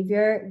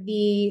behavior,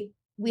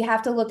 we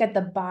have to look at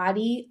the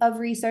body of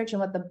research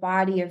and what the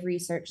body of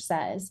research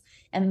says.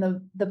 And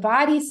the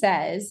body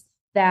says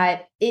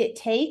that it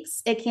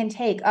can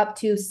take up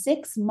to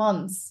 6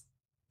 months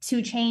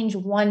to change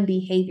one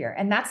behavior.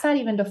 And that's not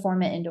even to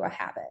form it into a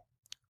habit.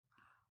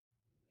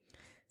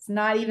 It's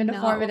not even to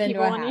form it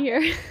into a habit.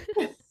 Hear.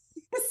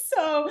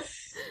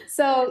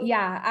 So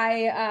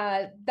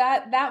yeah,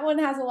 that one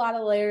has a lot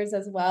of layers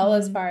as well,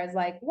 as far as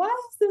like, why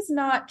is this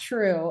not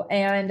true?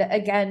 And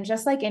again,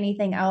 just like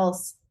anything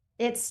else,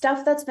 it's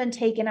stuff that's been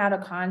taken out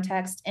of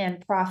context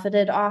and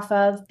profited off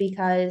of,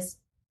 because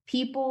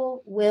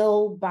people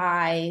will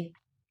buy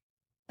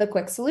the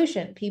quick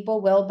solution.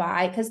 People will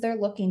buy because they're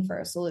looking for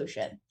a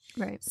solution.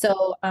 Right.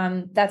 So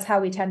that's how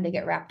we tend to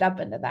get wrapped up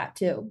into that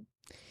too.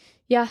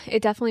 Yeah,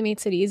 it definitely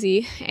makes it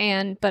easy.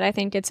 But I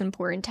think it's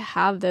important to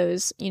have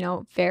those,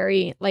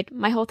 very, like,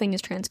 my whole thing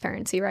is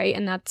transparency, right?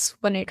 And that's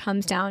when it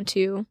comes down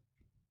to,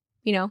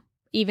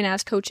 even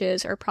as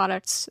coaches or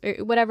products or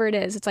whatever it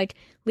is, it's like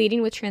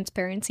leading with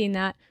transparency, in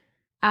that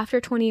after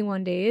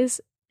 21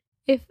 days,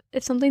 if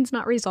something's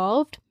not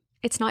resolved,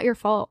 it's not your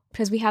fault,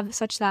 because we have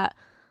such that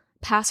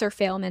pass or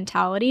fail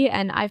mentality.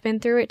 And I've been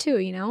through it too,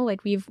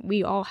 like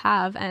we all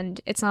have,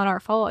 and it's not our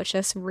fault. It's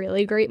just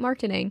really great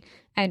marketing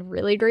and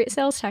really great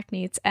sales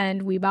techniques,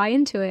 and we buy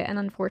into it. And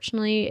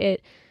unfortunately,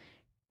 it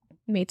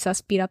makes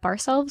us beat up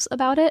ourselves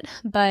about it.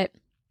 But,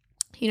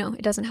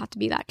 it doesn't have to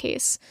be that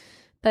case.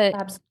 But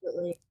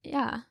absolutely.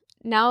 Yeah.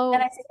 Now,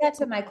 and I say that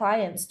to my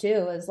clients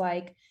too, is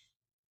like,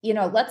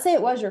 let's say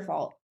it was your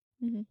fault.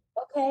 Mm-hmm.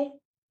 Okay.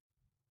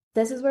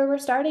 This is where we're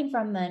starting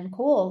from then.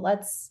 Cool.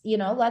 Let's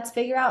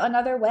figure out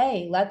another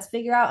way. Let's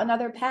figure out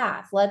another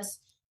path. Let's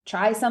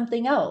try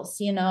something else.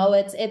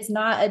 It's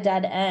not a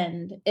dead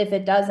end if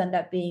it does end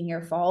up being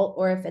your fault,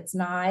 or if it's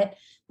not,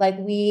 like,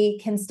 we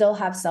can still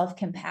have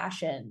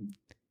self-compassion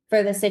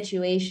for the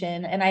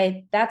situation.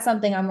 And that's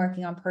something I'm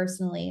working on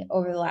personally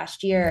over the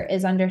last year,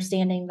 is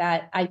understanding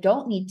that I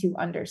don't need to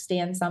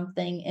understand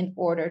something in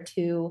order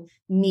to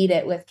meet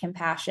it with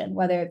compassion,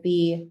 whether it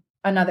be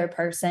another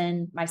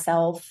person,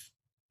 myself,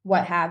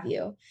 what have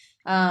you.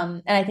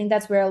 And I think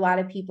that's where a lot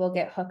of people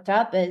get hooked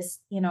up, is,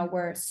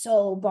 we're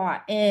so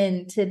bought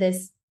into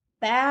this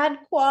bad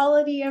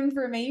quality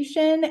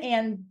information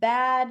and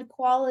bad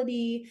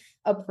quality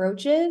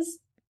approaches.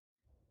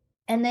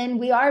 And then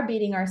we are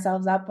beating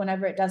ourselves up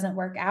whenever it doesn't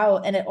work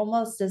out. And it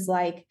almost is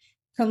like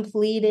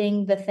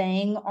completing the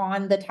thing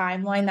on the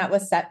timeline that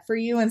was set for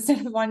you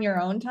instead of on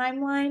your own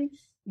timeline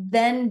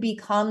then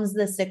becomes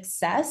the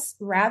success,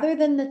 rather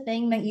than the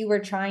thing that you were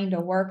trying to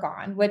work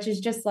on, which is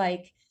just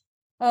like,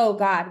 oh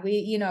God,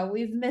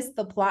 we've missed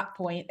the plot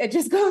point. It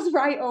just goes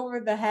right over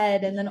the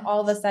head. And then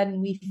all of a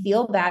sudden we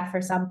feel bad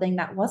for something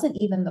that wasn't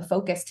even the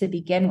focus to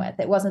begin with.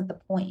 It wasn't the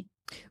point.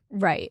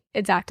 Right.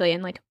 Exactly.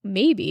 And like,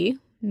 maybe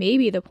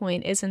the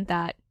point isn't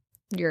that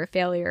you're a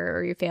failure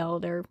or you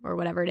failed or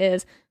whatever it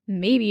is.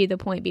 Maybe the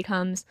point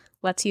becomes,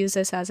 let's use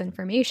this as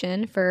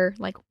information for,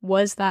 like,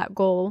 was that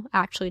goal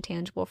actually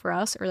tangible for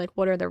us? Or like,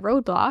 what are the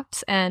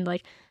roadblocks? And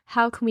like,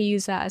 how can we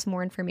use that as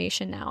more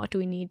information now? Do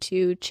we need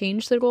to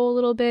change the goal a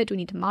little bit? Do we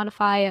need to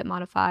modify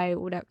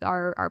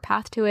whatever our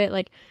path to it?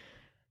 Like,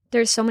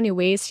 there's so many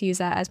ways to use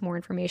that as more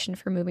information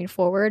for moving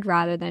forward,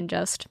 rather than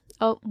just,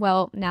 oh,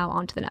 well, now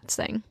on to the next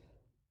thing.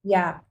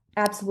 Yeah,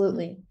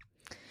 absolutely.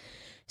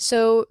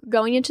 So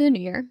going into the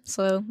new year,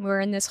 so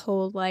we're in this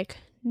whole like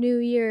new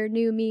year,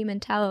 new me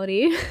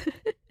mentality.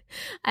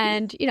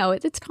 And,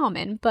 it's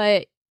common,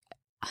 but,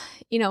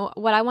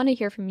 what I want to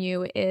hear from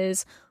you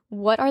is,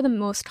 what are the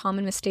most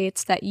common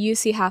mistakes that you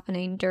see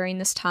happening during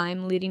this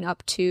time leading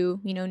up to,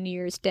 New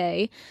Year's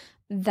Day,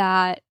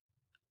 that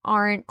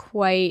aren't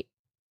quite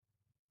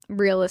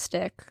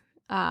realistic,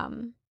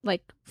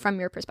 like from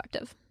your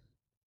perspective?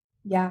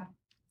 Yeah.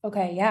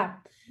 Okay. Yeah.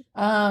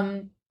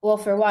 Well,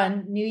 for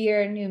one, New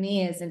Year, new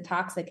me is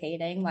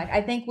intoxicating. Like,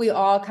 I think we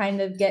all kind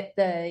of get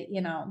the,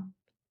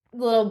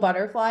 little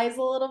butterflies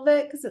a little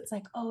bit, because it's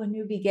like, oh, a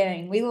new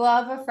beginning. We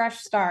love a fresh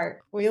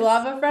start.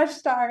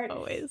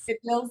 Always. It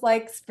feels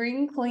like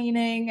spring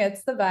cleaning.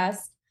 It's the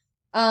best.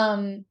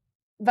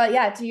 But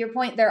yeah, to your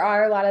point, there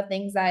are a lot of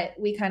things that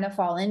we kind of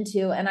fall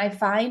into. And I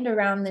find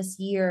around this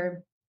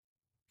year,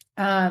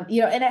 and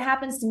it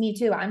happens to me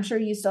too. I'm sure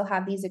you still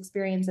have these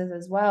experiences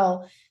as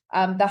well.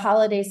 The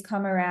holidays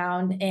come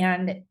around,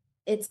 and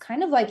it's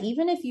kind of like,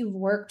 even if you've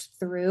worked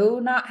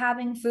through not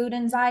having food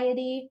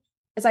anxiety,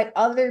 it's like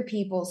other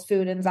people's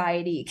food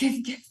anxiety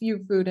can give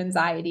you food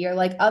anxiety, or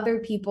like other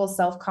people's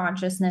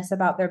self-consciousness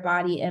about their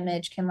body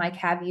image can like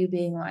have you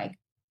being like,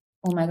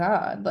 oh my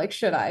God, like,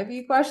 should I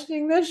be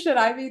questioning this? Should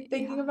I be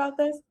thinking about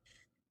this?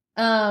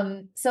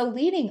 So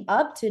leading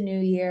up to New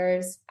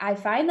Year's, I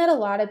find that a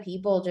lot of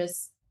people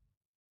just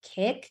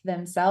kick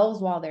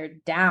themselves while they're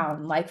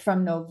down, like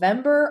from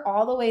November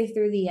all the way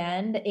through the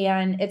end.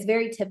 And it's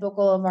very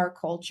typical of our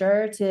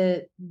culture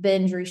to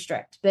binge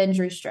restrict,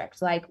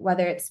 like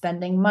whether it's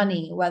spending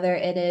money, whether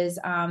it is,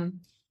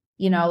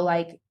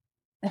 like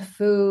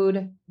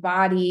food,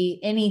 body,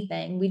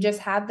 anything. We just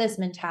have this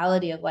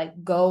mentality of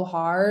like, go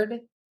hard,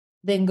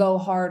 then go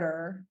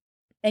harder.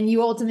 And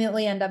you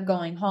ultimately end up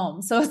going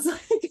home. So it's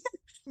like,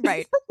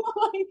 right.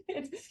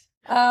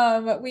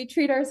 We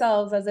treat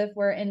ourselves as if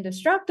we're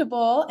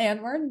indestructible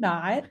and we're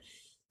not.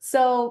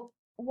 So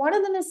one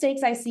of the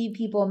mistakes I see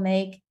people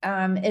make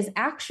is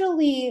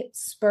actually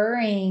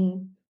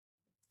spurring,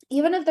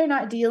 even if they're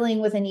not dealing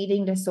with an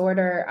eating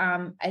disorder.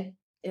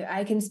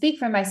 I can speak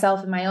for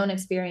myself and my own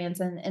experience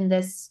in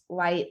this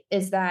light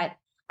is that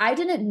I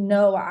didn't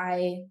know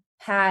I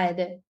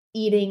had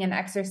eating and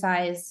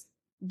exercise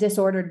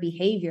disordered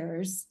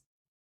behaviors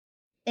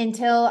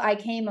until I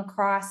came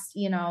across,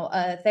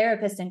 a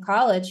therapist in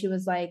college who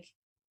was like,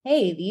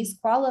 hey, these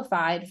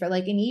qualified for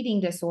like an eating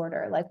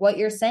disorder. Like what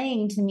you're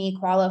saying to me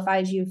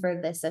qualifies you for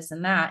this,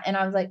 and that. And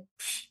I was like,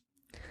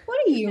 what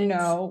do you Nice.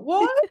 know?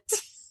 What?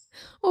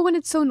 Well, when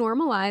it's so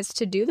normalized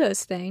to do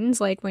those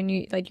things, like when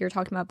you're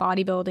talking about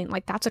bodybuilding,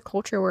 like that's a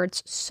culture where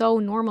it's so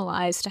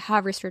normalized to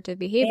have restrictive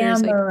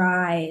behaviors, like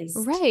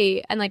Glamorized.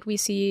 right. And like we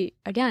see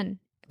again,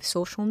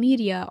 social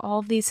media, all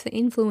of these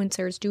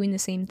influencers doing the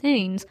same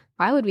things.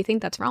 Why would we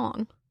think that's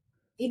wrong?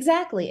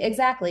 Exactly,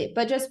 exactly.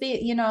 But just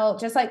be,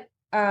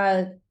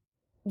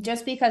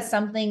 just because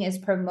something is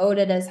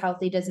promoted as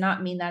healthy does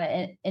not mean that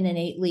it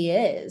innately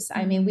is.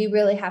 I mean, we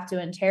really have to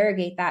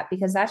interrogate that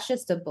because that's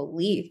just a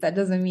belief. That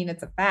doesn't mean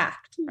it's a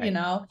fact, Right.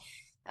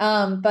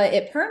 But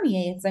it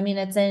permeates. I mean,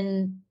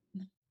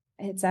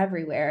 it's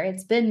everywhere.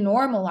 It's been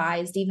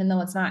normalized, even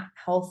though it's not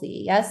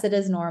healthy. Yes, it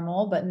is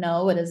normal, but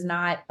no, it is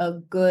not a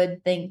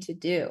good thing to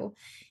do.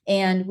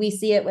 And we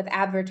see it with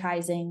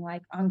advertising,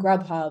 like on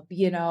Grubhub,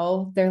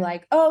 they're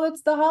like, oh,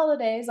 it's the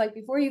holidays. Like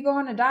before you go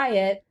on a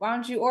diet, why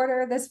don't you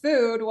order this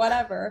food,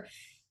 whatever.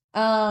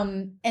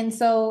 And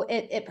so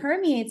it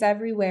permeates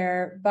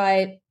everywhere.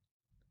 But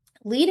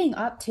leading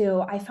up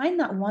to, I find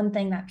that one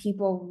thing that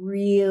people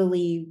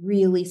really,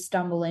 really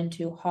stumble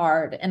into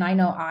hard, and I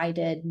know I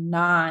did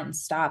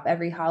nonstop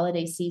every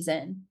holiday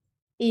season,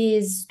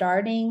 is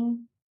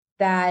starting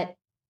that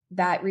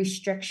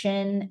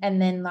restriction and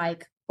then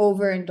like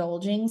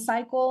overindulging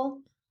cycle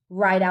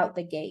right out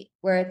the gate,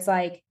 where it's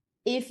like,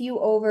 if you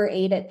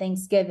overate at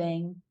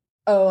Thanksgiving,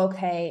 oh,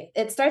 okay.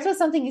 It starts with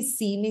something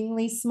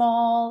seemingly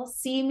small,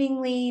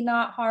 seemingly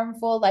not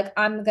harmful, like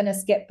I'm gonna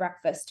skip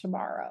breakfast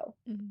tomorrow.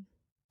 Mm-hmm.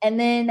 And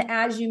then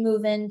as you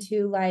move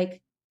into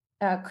like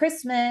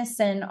Christmas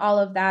and all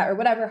of that, or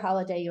whatever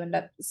holiday you end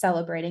up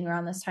celebrating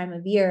around this time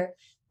of year,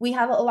 we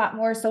have a lot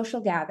more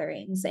social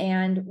gatherings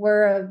and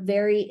we're a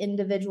very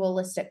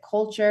individualistic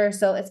culture.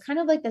 So it's kind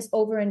of like this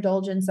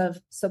overindulgence of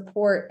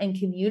support and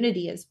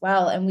community as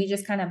well. And we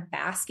just kind of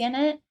bask in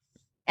it.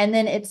 And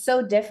then it's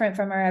so different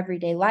from our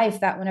everyday life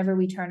that whenever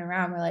we turn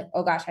around, we're like,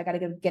 oh gosh, I got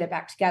to get it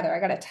back together.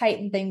 I got to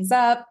tighten things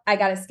up. I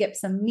got to skip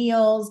some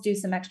meals, do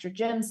some extra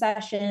gym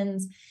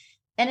sessions.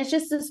 And it's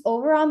just this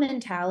overall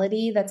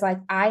mentality that's like,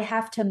 I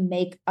have to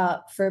make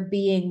up for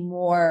being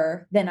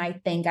more than I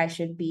think I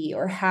should be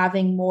or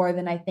having more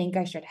than I think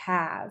I should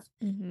have.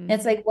 Mm-hmm.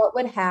 It's like, what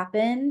would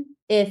happen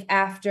if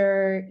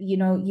after,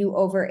 you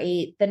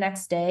overate the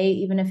next day,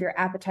 even if your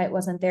appetite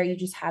wasn't there, you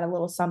just had a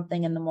little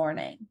something in the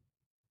morning?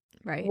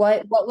 Right.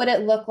 What would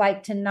it look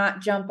like to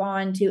not jump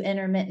on to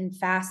intermittent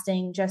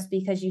fasting just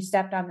because you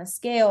stepped on the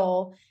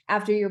scale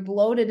after you're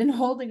bloated and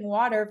holding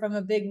water from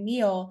a big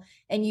meal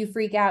and you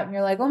freak out and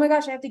you're like, oh my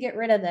gosh, I have to get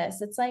rid of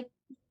this. It's like,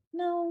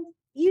 no,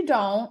 you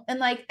don't. And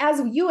like, as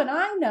you and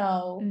I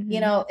know,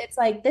 it's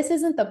like, this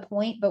isn't the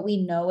point, but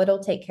we know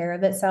it'll take care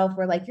of itself.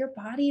 Where like your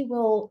body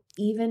will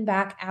even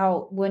back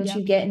out once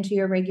you get into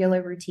your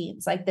regular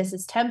routines. Like this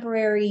is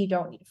temporary. You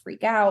don't need to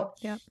freak out.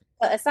 Yeah.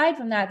 But aside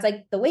from that, it's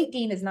like the weight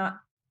gain is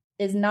not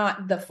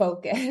the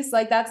focus.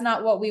 Like that's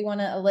not what we want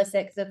to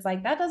elicit, because it's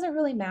like that doesn't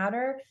really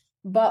matter.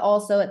 But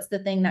also it's the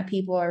thing that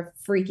people are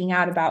freaking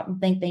out about and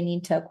think they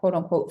need to quote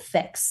unquote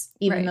fix,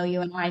 even though you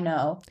and I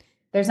know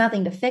there's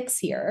nothing to fix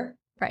here.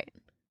 Right.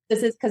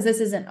 This is because this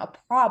isn't a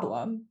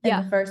problem in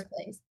the first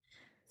place.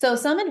 So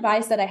some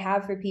advice that I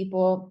have for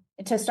people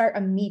to start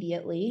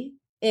immediately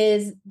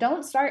is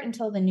don't start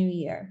until the new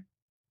year.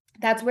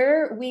 That's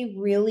where we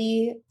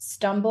really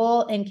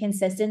stumble in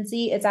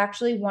consistency. It's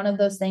actually one of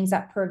those things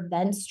that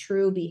prevents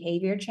true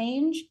behavior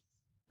change,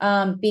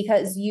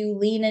 because you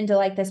lean into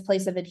like this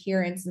place of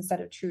adherence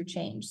instead of true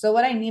change. So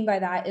what I mean by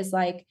that is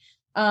like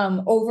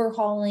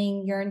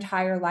overhauling your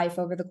entire life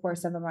over the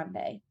course of a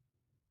Monday,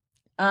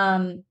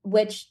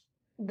 which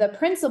the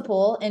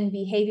principle in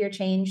behavior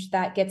change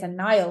that gets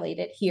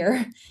annihilated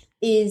here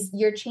is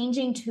you're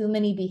changing too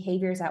many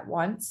behaviors at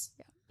once.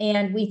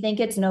 And we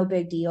think it's no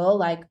big deal.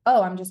 Like,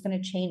 oh, I'm just going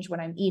to change what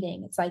I'm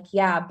eating. It's like,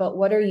 yeah, but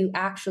what are you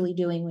actually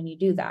doing when you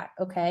do that?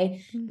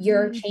 Okay.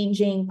 You're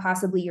changing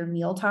possibly your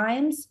meal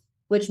times,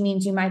 which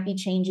means you might be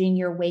changing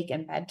your wake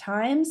and bed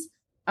times.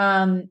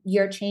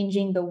 You're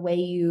changing the way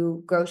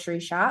you grocery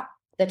shop,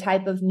 the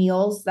type of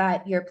meals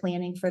that you're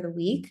planning for the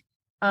week,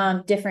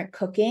 different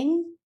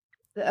cooking,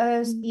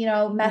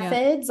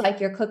 methods, like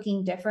you're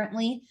cooking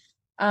differently.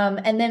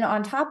 And then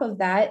on top of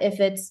that, if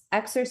it's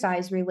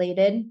exercise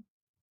related,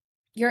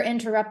 you're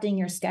interrupting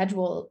your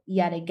schedule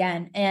yet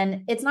again.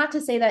 And it's not to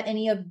say that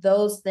any of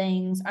those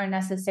things are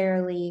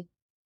necessarily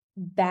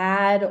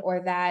bad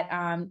or that,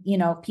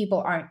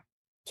 people aren't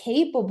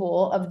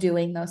capable of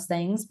doing those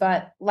things.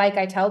 But like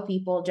I tell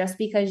people, just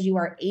because you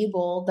are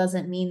able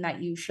doesn't mean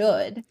that you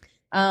should.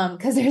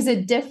 Because there's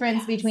a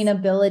difference between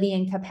ability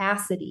and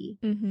capacity.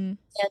 Mm-hmm.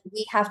 And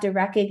we have to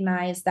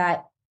recognize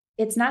that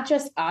it's not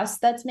just us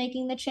that's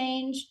making the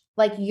change.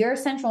 Like your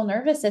central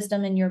nervous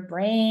system and your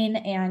brain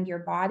and your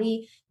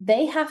body,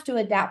 they have to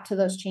adapt to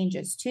those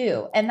changes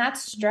too. And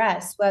that's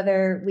stress,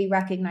 whether we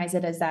recognize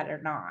it as that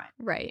or not.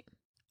 Right.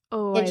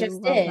 Oh, It I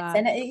just love is. that.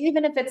 And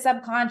even if it's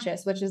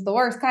subconscious, which is the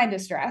worst kind of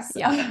stress,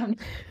 Yeah.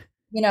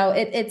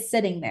 it's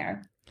sitting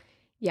there.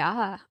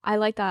 Yeah, I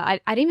like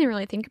that. I didn't even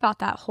really think about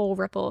that whole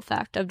ripple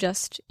effect of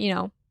just,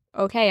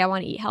 okay, I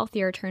want to eat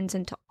healthier turns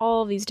into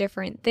all these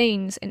different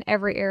things in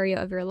every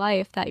area of your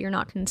life that you're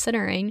not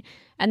considering.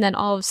 And then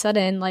all of a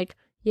sudden, like,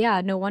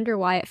 yeah, no wonder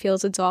why it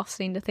feels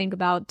exhausting to think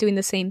about doing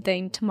the same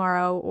thing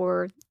tomorrow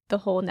or the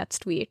whole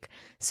next week.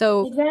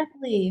 So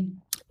Exactly.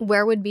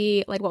 what would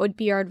be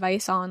your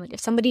advice on, like,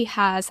 if somebody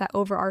has that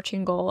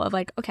overarching goal of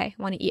like, okay,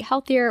 I want to eat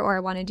healthier or I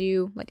want to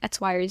do like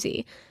X, Y, or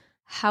Z,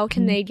 how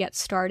can they get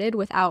started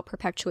without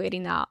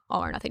perpetuating that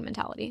all or nothing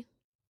mentality?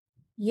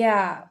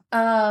 Yeah.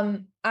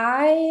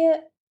 I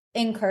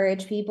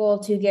encourage people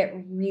to get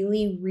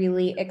really,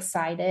 really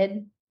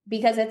excited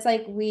because it's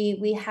like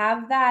we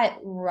have that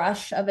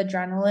rush of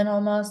adrenaline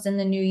almost in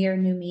the new year,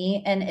 new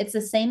me. And it's the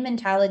same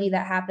mentality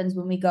that happens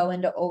when we go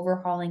into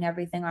overhauling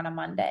everything on a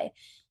Monday.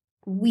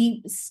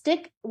 We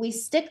stick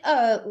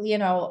a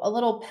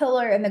little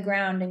pillar in the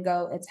ground and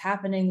go, it's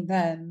happening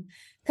then,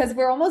 because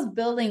we're almost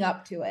building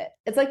up to it.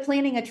 It's like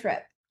planning a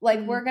trip.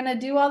 Like we're going to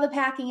do all the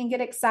packing and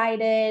get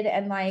excited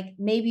and like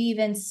maybe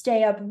even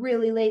stay up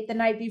really late the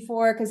night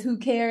before because who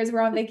cares,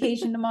 we're on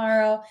vacation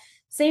tomorrow.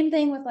 Same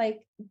thing with like,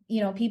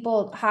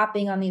 people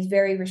hopping on these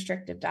very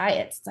restrictive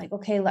diets. It's like,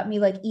 okay, let me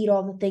like eat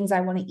all the things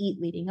I want to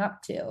eat leading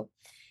up to.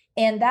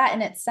 And that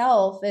in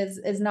itself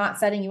is not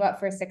setting you up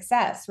for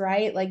success,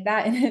 right? Like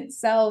that in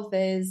itself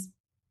is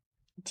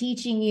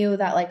teaching you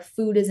that like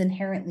food is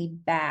inherently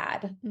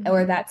bad,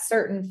 or that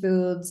certain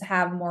foods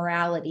have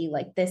morality,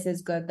 like this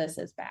is good, this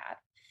is bad.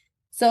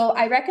 So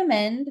I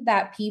recommend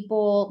that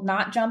people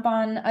not jump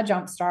on a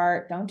jump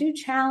start, don't do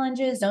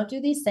challenges, don't do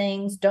these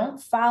things,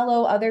 don't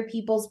follow other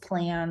people's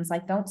plans,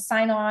 like don't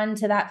sign on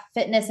to that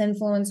fitness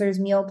influencer's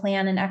meal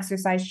plan and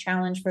exercise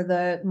challenge for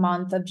the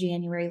month of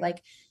January.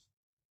 Like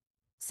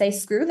say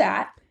screw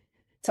that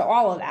to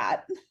all of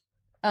that,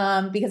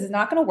 because it's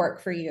not going to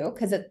work for you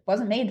because it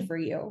wasn't made for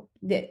you.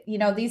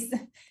 These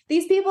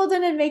people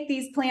didn't make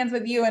these plans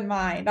with you in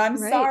mind. I'm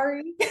Right.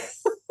 sorry.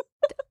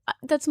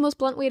 That's the most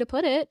blunt way to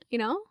put it,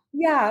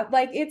 Yeah,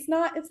 like it's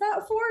not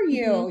for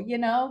you,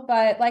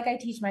 but like I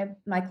teach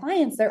my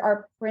clients, there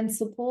are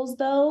principles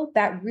though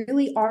that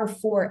really are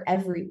for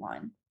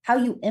everyone. How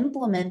you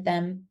implement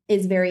them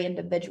is very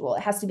individual.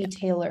 It has to be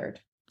tailored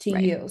to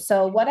you.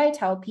 So what I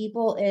tell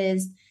people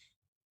is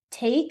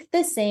take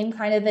the same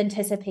kind of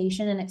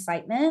anticipation and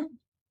excitement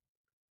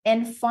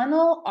and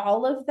funnel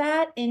all of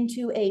that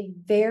into a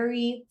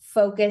very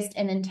focused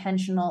and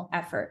intentional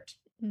effort.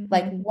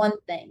 Like one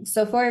thing.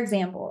 So for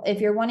example,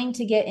 if you're wanting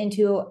to get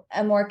into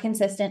a more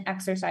consistent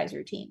exercise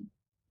routine,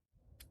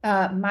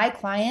 my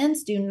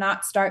clients do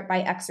not start by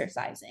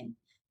exercising.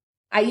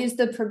 I use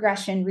the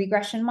progression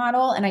regression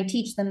model and I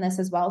teach them this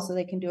as well so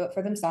they can do it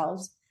for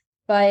themselves.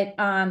 But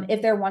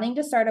if they're wanting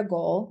to start a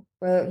goal,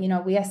 where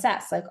we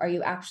assess, like, are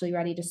you actually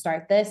ready to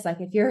start this?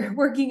 Like if you're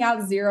working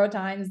out 0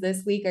 times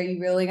this week, are you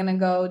really going to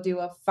go do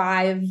a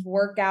 5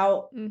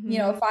 workout,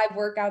 5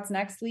 workouts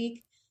next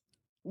week?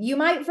 You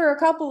might for a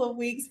couple of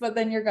weeks, but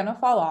then you're going to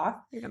fall off.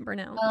 You're going to burn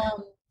out.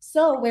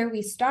 So where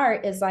we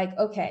start is like,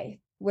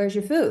 okay, where's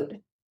your food?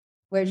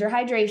 Where's your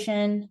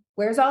hydration?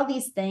 Where's all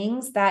these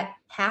things that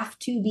have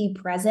to be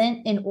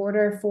present in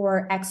order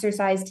for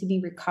exercise to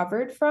be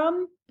recovered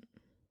from?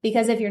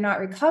 Because if you're not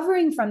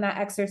recovering from that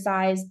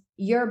exercise,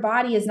 your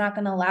body is not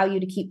going to allow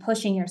you to keep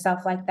pushing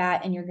yourself like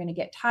that. And you're going to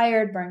get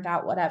tired, burnt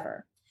out,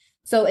 whatever.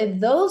 So if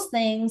those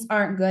things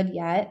aren't good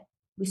yet,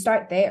 we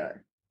start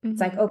there. It's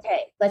like,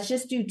 okay, let's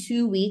just do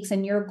 2 weeks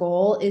and your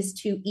goal is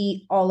to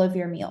eat all of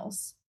your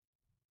meals.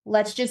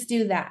 Let's just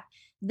do that.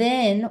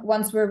 Then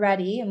once we're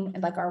ready and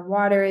like our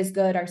water is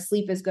good, our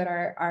sleep is good,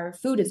 our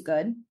food is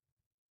good,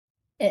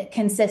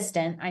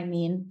 consistent. I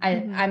mean,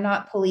 I'm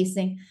not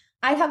policing.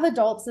 I have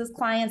adults as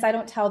clients. I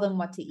don't tell them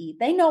what to eat.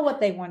 They know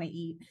what they want to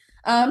eat.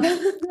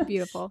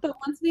 Beautiful. But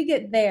once we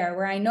get there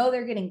where I know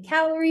they're getting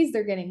calories,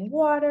 they're getting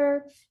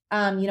water,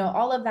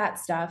 all of that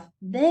stuff,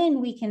 then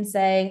we can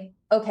say,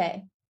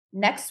 okay,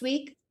 next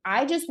week,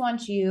 I just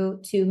want you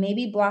to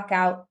maybe block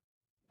out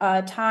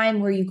a time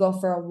where you go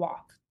for a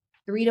walk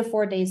 3 to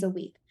 4 days a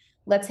week.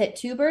 Let's hit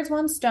 2 birds,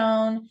 1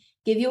 stone,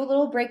 give you a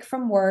little break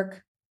from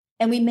work,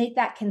 and we make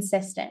that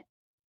consistent.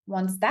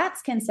 Once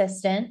that's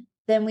consistent,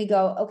 then we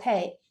go,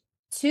 okay,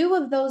 2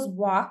 of those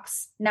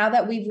walks, now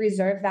that we've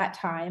reserved that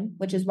time,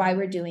 which is why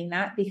we're doing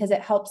that, because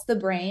it helps the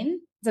brain.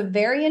 It's a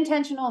very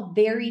intentional,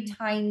 very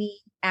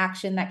tiny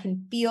action that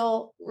can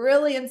feel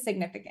really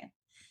insignificant,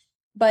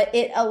 but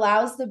it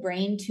allows the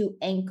brain to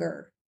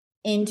anchor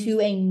into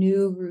a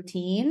new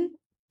routine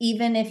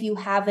even if you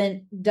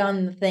haven't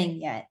done the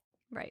thing yet.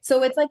 Right.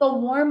 So it's like a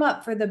warm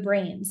up for the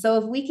brain. So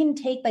if we can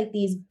take like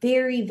these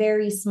very,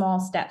 very small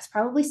steps,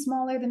 probably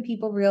smaller than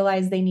people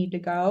realize they need to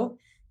go,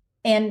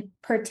 and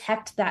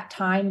protect that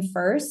time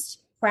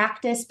first,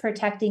 practice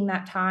protecting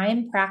that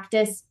time,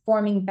 practice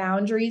forming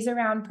boundaries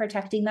around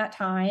protecting that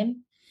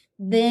time,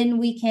 then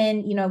we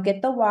can,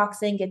 get the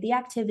walks in, get the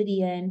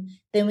activity in,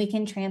 then we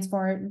can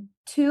transform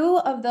two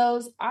of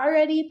those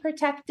already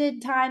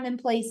protected time and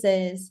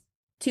places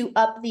to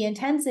up the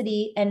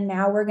intensity. And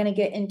now we're going to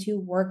get into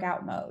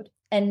workout mode.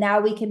 And now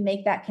we can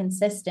make that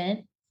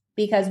consistent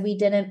because we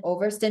didn't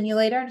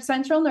overstimulate our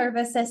central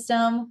nervous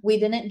system. We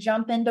didn't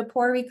jump into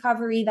poor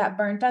recovery that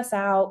burnt us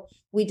out.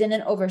 We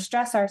didn't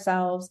overstress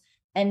ourselves.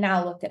 And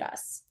now look at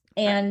us.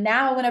 And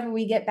now whenever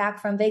we get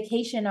back from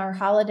vacation or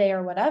holiday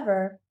or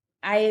whatever,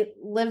 I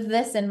live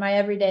this in my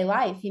everyday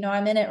life.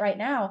 I'm in it right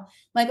now.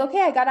 I'm like,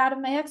 okay, I got out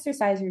of my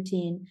exercise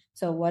routine.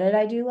 So what did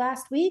I do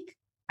last week?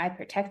 I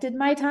protected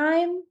my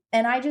time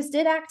and I just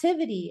did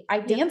activity. I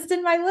danced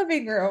in my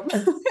living room.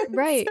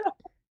 Right.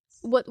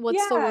 What's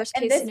the worst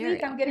case scenario? And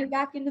this week I'm getting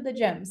back into the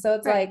gym. So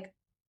it's like,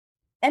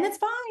 and it's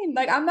fine.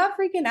 Like, I'm not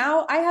freaking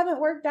out. I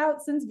haven't worked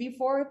out since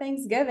before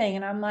Thanksgiving.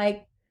 And I'm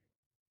like,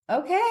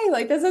 okay,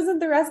 like this isn't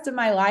the rest of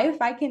my life.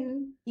 I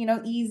can,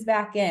 ease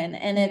back in,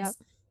 and it's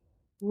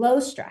low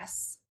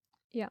stress.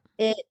 Yeah.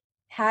 It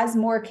has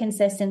more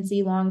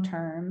consistency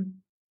long-term.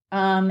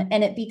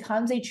 And it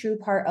becomes a true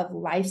part of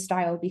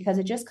lifestyle because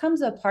it just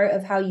comes a part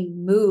of how you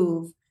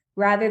move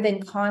rather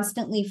than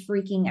constantly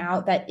freaking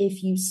out that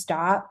if you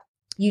stop,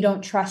 you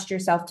don't trust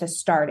yourself to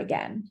start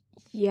again.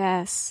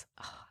 Yes.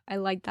 Oh, I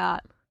like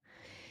that.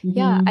 Mm-hmm.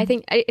 Yeah, I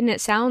think, and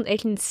it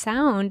can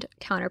sound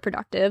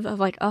counterproductive of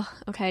like, oh,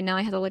 okay, now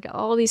I have to look at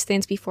all these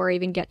things before I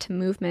even get to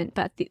movement.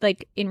 But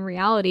in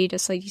reality,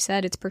 just like you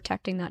said, it's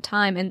protecting that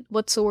time. And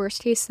what's the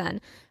worst case then?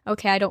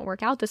 Okay, I don't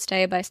work out this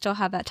day, but I still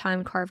have that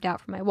time carved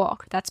out for my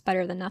walk. That's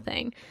better than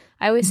nothing.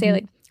 I always say,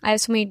 like, I have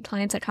so many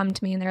clients that come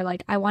to me and they're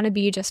like, I want to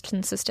be just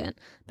consistent.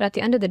 But at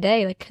the end of the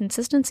day, like,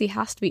 consistency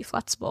has to be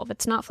flexible. If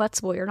it's not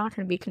flexible, you're not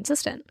going to be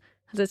consistent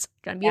because it's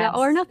going to be that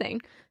all or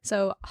nothing.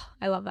 So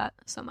I love that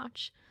so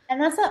much. And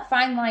that's that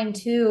fine line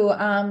too.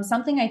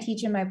 Something I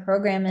teach in my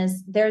program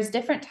is there's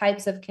different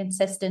types of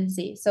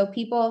consistency. So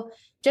people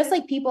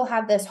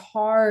have this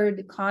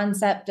hard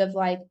concept of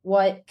like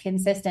what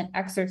consistent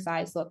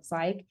exercise looks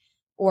like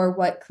or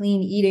what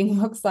clean eating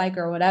looks like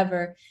or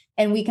whatever.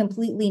 And we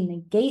completely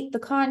negate the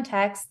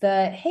context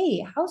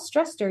hey, how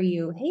stressed are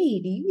you? Hey,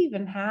 do you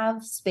even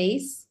have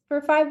space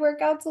for 5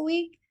 workouts a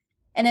week?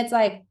 And it's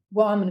like,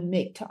 well, I'm going to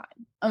make time.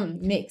 I'm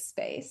going to make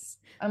space.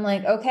 I'm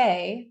like,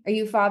 okay, are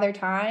you father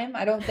time?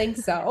 I don't think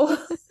so.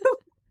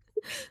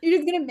 You're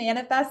just going to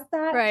manifest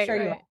that? Right, sure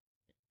right.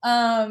 You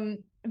are.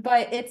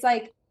 But it's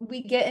like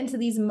we get into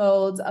these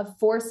modes of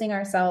forcing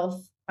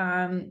ourselves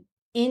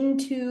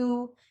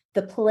into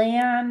the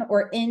plan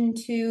or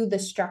into the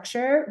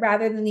structure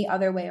rather than the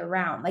other way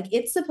around. Like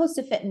it's supposed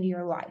to fit into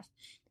your life.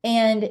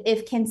 And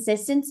if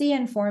consistency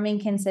and forming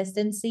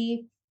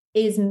consistency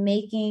is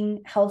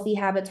making healthy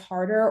habits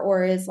harder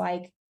or is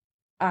like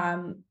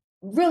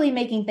really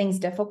making things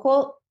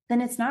difficult,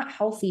 then it's not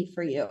healthy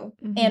for you.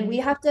 Mm-hmm. And we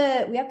have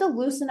to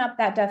loosen up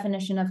that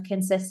definition of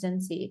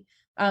consistency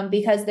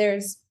because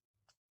there's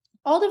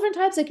all different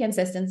types of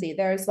consistency.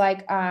 There's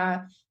like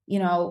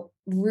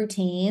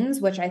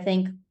routines, which I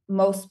think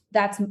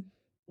that's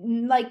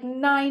like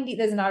 90,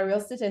 there's not a real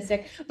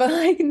statistic, but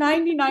like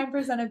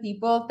 99% of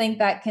people think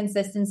that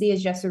consistency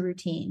is just a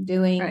routine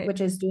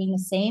which is doing the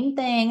same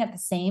thing at the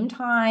same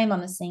time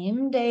on the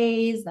same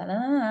days.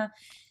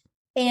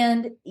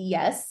 And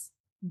yes,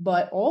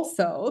 but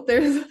also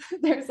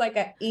there's like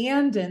an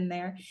and in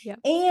there. Yep.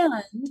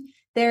 And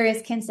there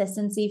is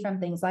consistency from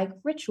things like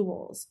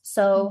rituals.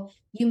 So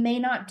you may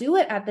not do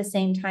it at the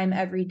same time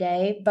every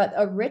day, but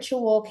a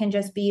ritual can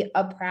just be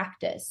a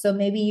practice. So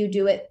maybe you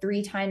do it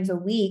 3 times a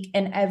week,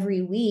 and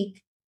every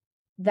week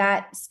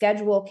that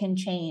schedule can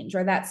change,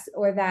 or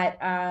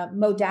that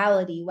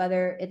modality,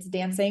 whether it's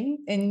dancing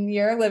in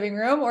your living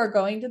room or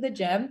going to the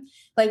gym.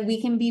 Like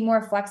we can be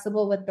more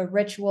flexible with the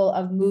ritual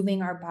of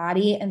moving our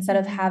body instead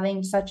of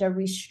having such a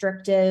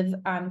restrictive,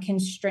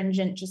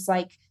 constringent, just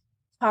like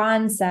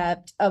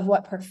concept of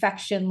what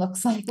perfection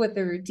looks like with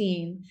the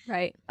routine.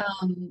 Right.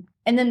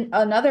 And then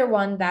another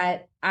one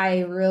that I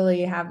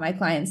really have my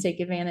clients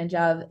take advantage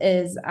of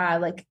is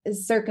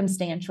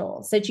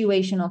circumstantial,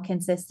 situational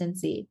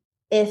consistency.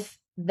 If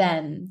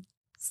then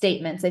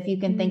statements, if you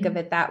can think of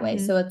it that way.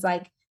 So it's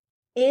like,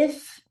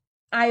 if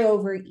I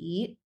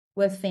overeat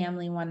with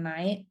family one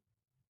night,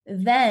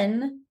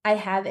 then I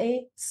have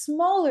a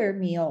smaller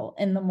meal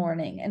in the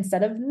morning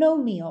instead of no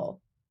meal.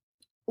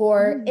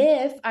 Or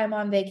if I'm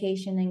on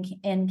vacation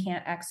and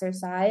can't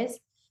exercise,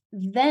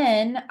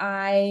 then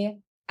I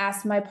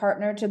ask my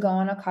partner to go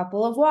on a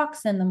couple of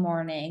walks in the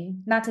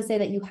morning. Not to say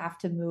that you have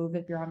to move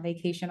if you're on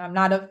vacation. I'm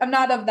not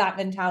of that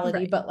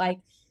mentality, but like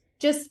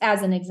just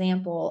as an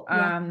example,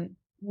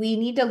 we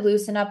need to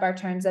loosen up our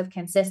terms of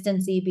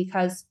consistency,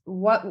 because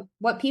what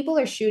people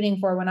are shooting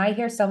for, when I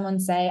hear someone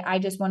say, I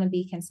just want to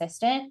be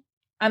consistent,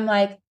 I'm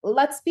like,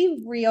 let's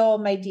be real,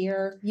 my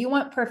dear. You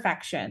want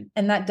perfection,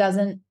 and that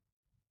doesn't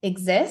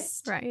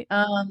exist. Right.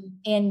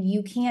 And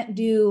you can't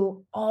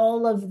do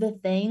all of the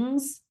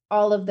things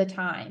all of the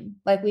time.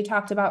 Like we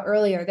talked about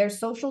earlier, there's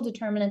social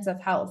determinants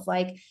of health.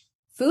 Like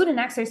food and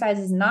exercise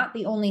is not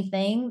the only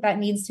thing that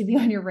needs to be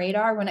on your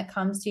radar when it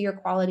comes to your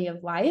quality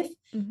of life.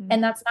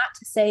 And that's not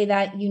to say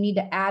that you need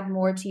to add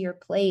more to your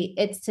plate.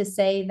 It's to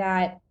say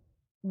that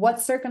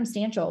what's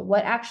circumstantial,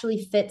 what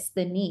actually fits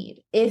the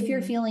need. If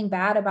you're feeling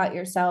bad about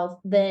yourself,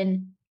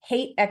 then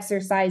hate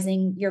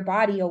exercising your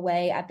body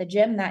away at the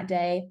gym that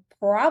day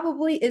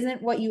probably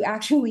isn't what you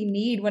actually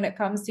need when it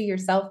comes to your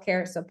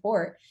self-care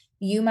support.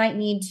 You might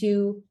need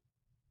to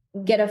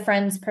get a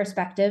friend's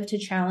perspective to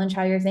challenge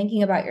how you're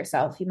thinking about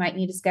yourself. You might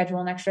need to schedule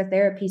an extra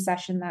therapy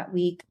session that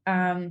week.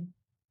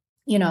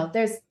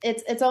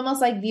 It's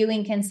almost like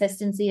viewing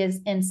consistency as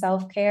in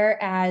self-care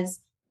as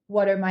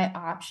what are my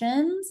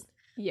options?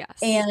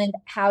 Yes. And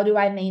how do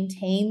I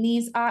maintain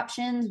these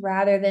options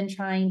rather than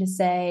trying to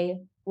say,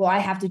 well, I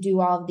have to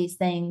do all of these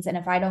things. And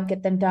if I don't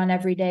get them done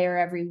every day or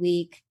every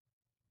week,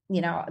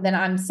 then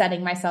I'm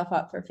setting myself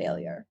up for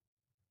failure.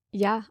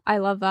 Yeah, I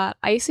love that.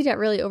 I used to get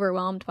really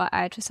overwhelmed by,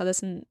 I actually saw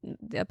this in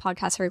the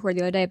podcast I recorded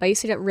the other day, but I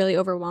used to get really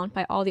overwhelmed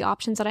by all the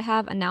options that I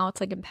have. And now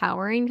it's like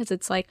empowering because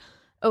it's like,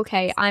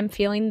 okay, I'm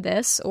feeling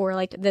this, or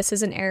like this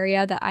is an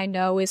area that I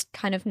know is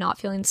kind of not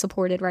feeling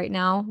supported right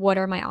now. What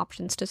are my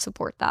options to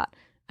support that?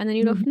 And then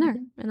you go from there.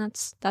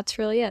 And that's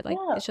really it. Like,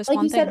 it's just like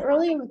one you thing. said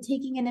earlier with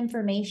taking in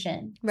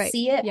information, Right.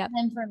 see it as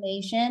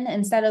information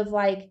instead of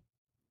like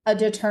a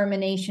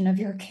determination of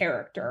your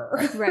character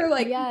or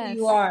like who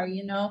you are,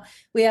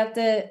 we have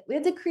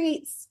to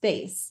create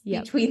space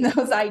between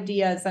those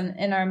ideas and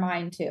in our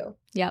mind too.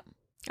 Yep.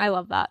 I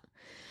love that.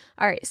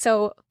 All right.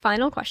 So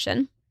final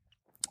question.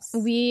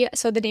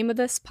 So the name of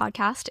this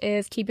podcast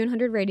is Keep You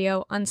 100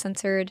 Radio,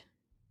 Uncensored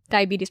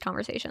Diabetes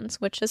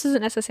Conversations, which this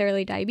isn't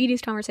necessarily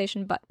diabetes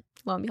conversation, but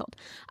lo and behold.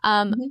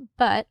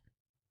 But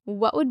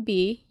what would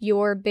be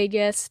your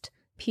biggest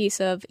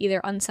piece of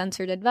either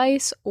uncensored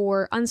advice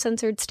or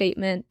uncensored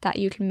statement that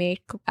you can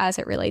make as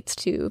it relates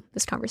to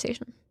this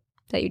conversation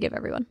that you give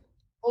everyone?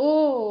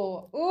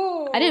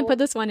 Oh, I didn't put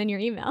this one in your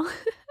email.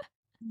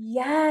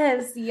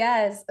 Yes.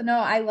 No,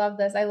 I love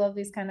this. I love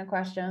these kind of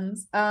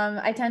questions.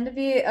 I tend to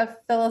be a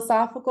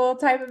philosophical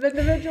type of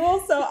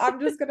individual, so I'm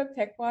just gonna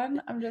pick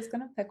one.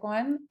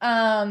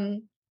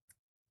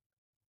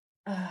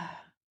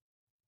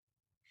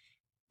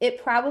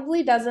 It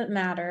probably doesn't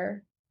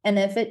matter. And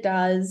if it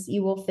does,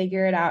 you will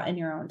figure it out in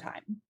your own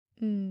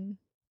time.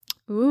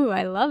 Ooh,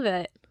 I love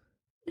it.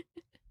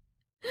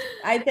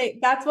 I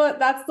think that's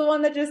the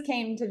one that just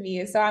came to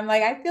me. So I'm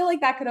like, I feel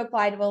like that could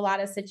apply to a lot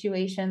of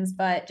situations,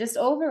 but just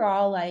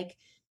overall, like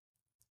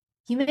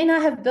you may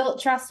not have built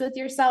trust with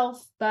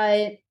yourself,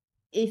 but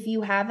if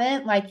you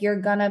haven't, like you're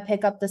gonna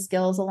pick up the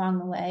skills along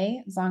the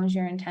way as long as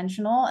you're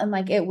intentional, and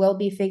like it will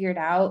be figured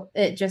out.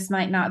 It just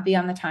might not be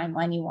on the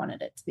timeline you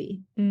wanted it to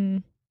be.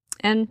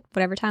 And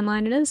whatever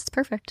timeline it is, it's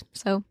perfect.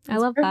 So I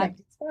love that.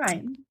 It's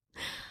fine.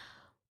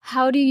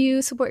 How do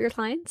you support your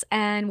clients,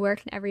 and where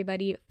can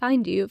everybody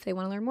find you if they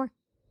want to learn more?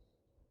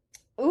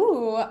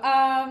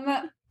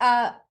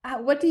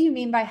 What do you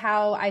mean by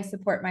how I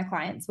support my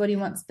clients? What do you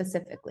want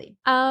specifically?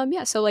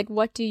 Yeah. So like,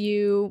 what do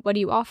you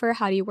offer?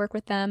 How do you work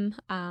with them?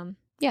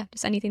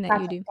 Just anything that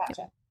you do.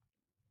 Gotcha.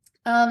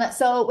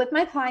 So with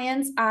my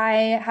clients,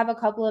 I have a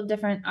couple of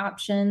different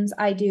options.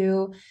 I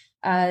do,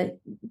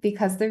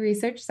 because the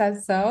research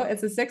says so,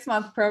 it's a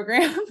 6-month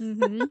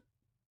program.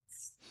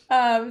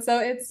 So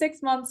it's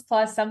 6 months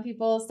plus. Some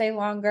people stay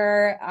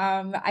longer.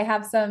 I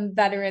have some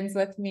veterans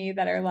with me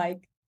that are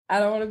like, I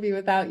don't want to be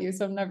without you,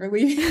 so I'm never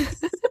leaving.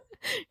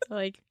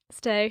 Like,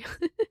 stay.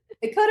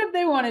 They could if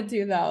they wanted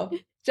to, though.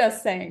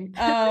 Just saying.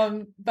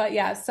 But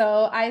yeah,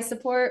 so I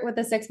support with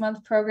a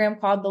 6-month program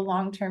called the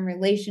Long-Term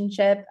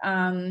Relationship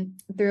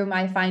through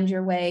my Find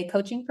Your Way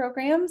coaching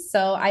program.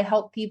 So I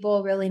help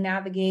people really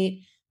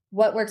navigate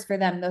what works for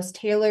them, those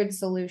tailored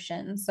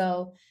solutions.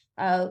 So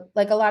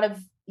like a lot of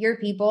your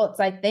people, it's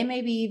like they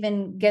may be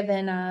even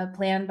given a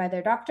plan by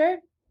their doctor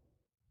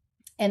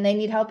and they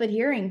need help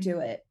adhering to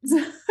it.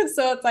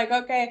 So it's like,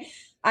 okay,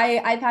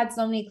 I've had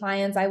so many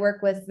clients. I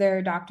work with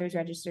their doctors,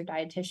 registered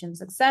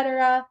dietitians,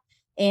 etc.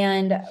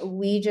 And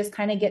we just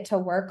kind of get to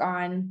work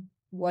on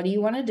what do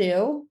you want to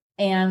do?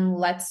 And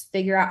let's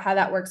figure out how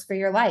that works for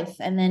your life.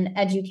 And then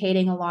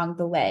educating along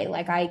the way.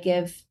 Like I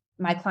give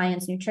my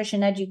clients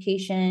nutrition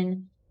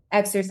education,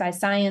 exercise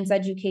science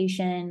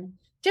education,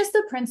 just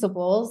the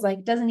principles.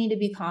 Like doesn't need to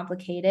be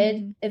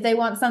complicated. If they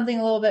want something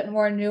a little bit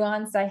more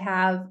nuanced, I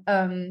have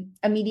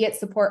immediate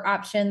support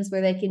options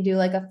where they can do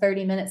like a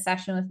 30-minute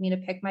session with me to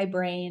pick my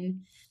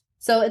brain.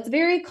 So it's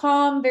very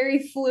calm, very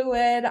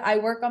fluid. I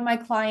work on my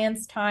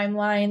clients'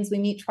 timelines. We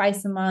meet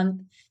twice a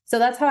month. So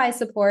that's how I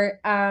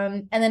support.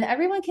 And then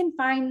everyone can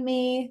find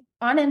me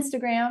on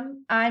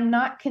Instagram. I'm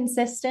not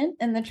consistent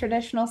in the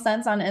traditional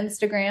sense on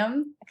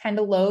Instagram. I kind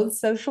of loathe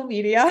social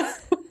media.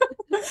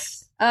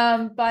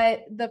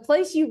 But the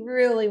place you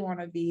really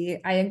want to be,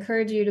 I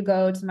encourage you to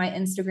go to my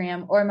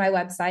Instagram or my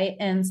website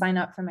and sign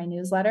up for my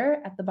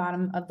newsletter at the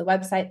bottom of the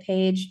website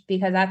page,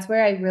 because that's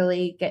where I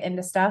really get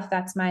into stuff.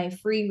 That's my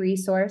free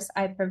resource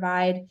I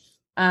provide.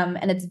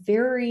 And it's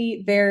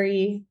very,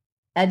 very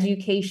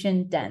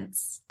education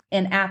dense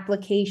and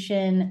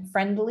application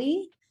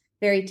friendly,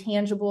 very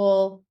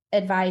tangible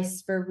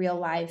advice for real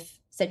life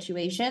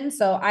situations.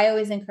 So I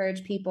always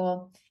encourage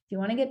people, if you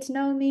want to get to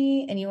know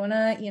me and you want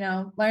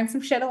to, learn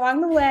some shit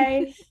along the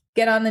way,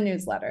 get on the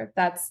newsletter.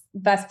 That's the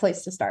best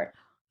place to start.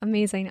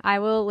 Amazing. I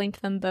will link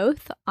them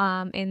both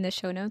in the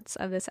show notes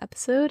of this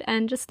episode.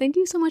 And just thank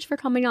you so much for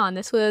coming on.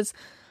 This was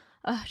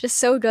just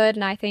so good.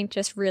 And I think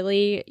just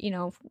really,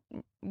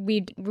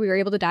 we were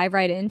able to dive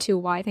right into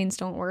why things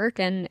don't work.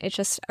 And it's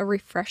just a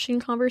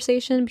refreshing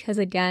conversation because,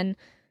 again,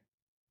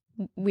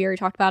 we already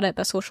talked about it,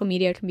 but social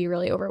media can be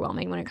really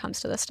overwhelming when it comes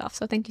to this stuff.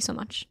 So thank you so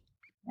much.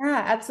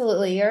 Yeah,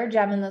 absolutely. You're a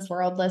gem in this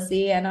world,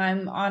 Lissy, and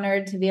I'm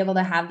honored to be able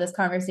to have this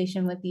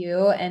conversation with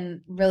you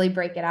and really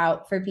break it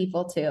out for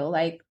people too.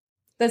 Like,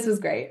 this was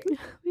great.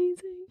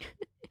 Amazing.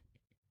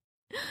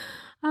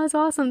 That was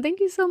awesome.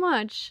 Thank you so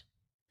much.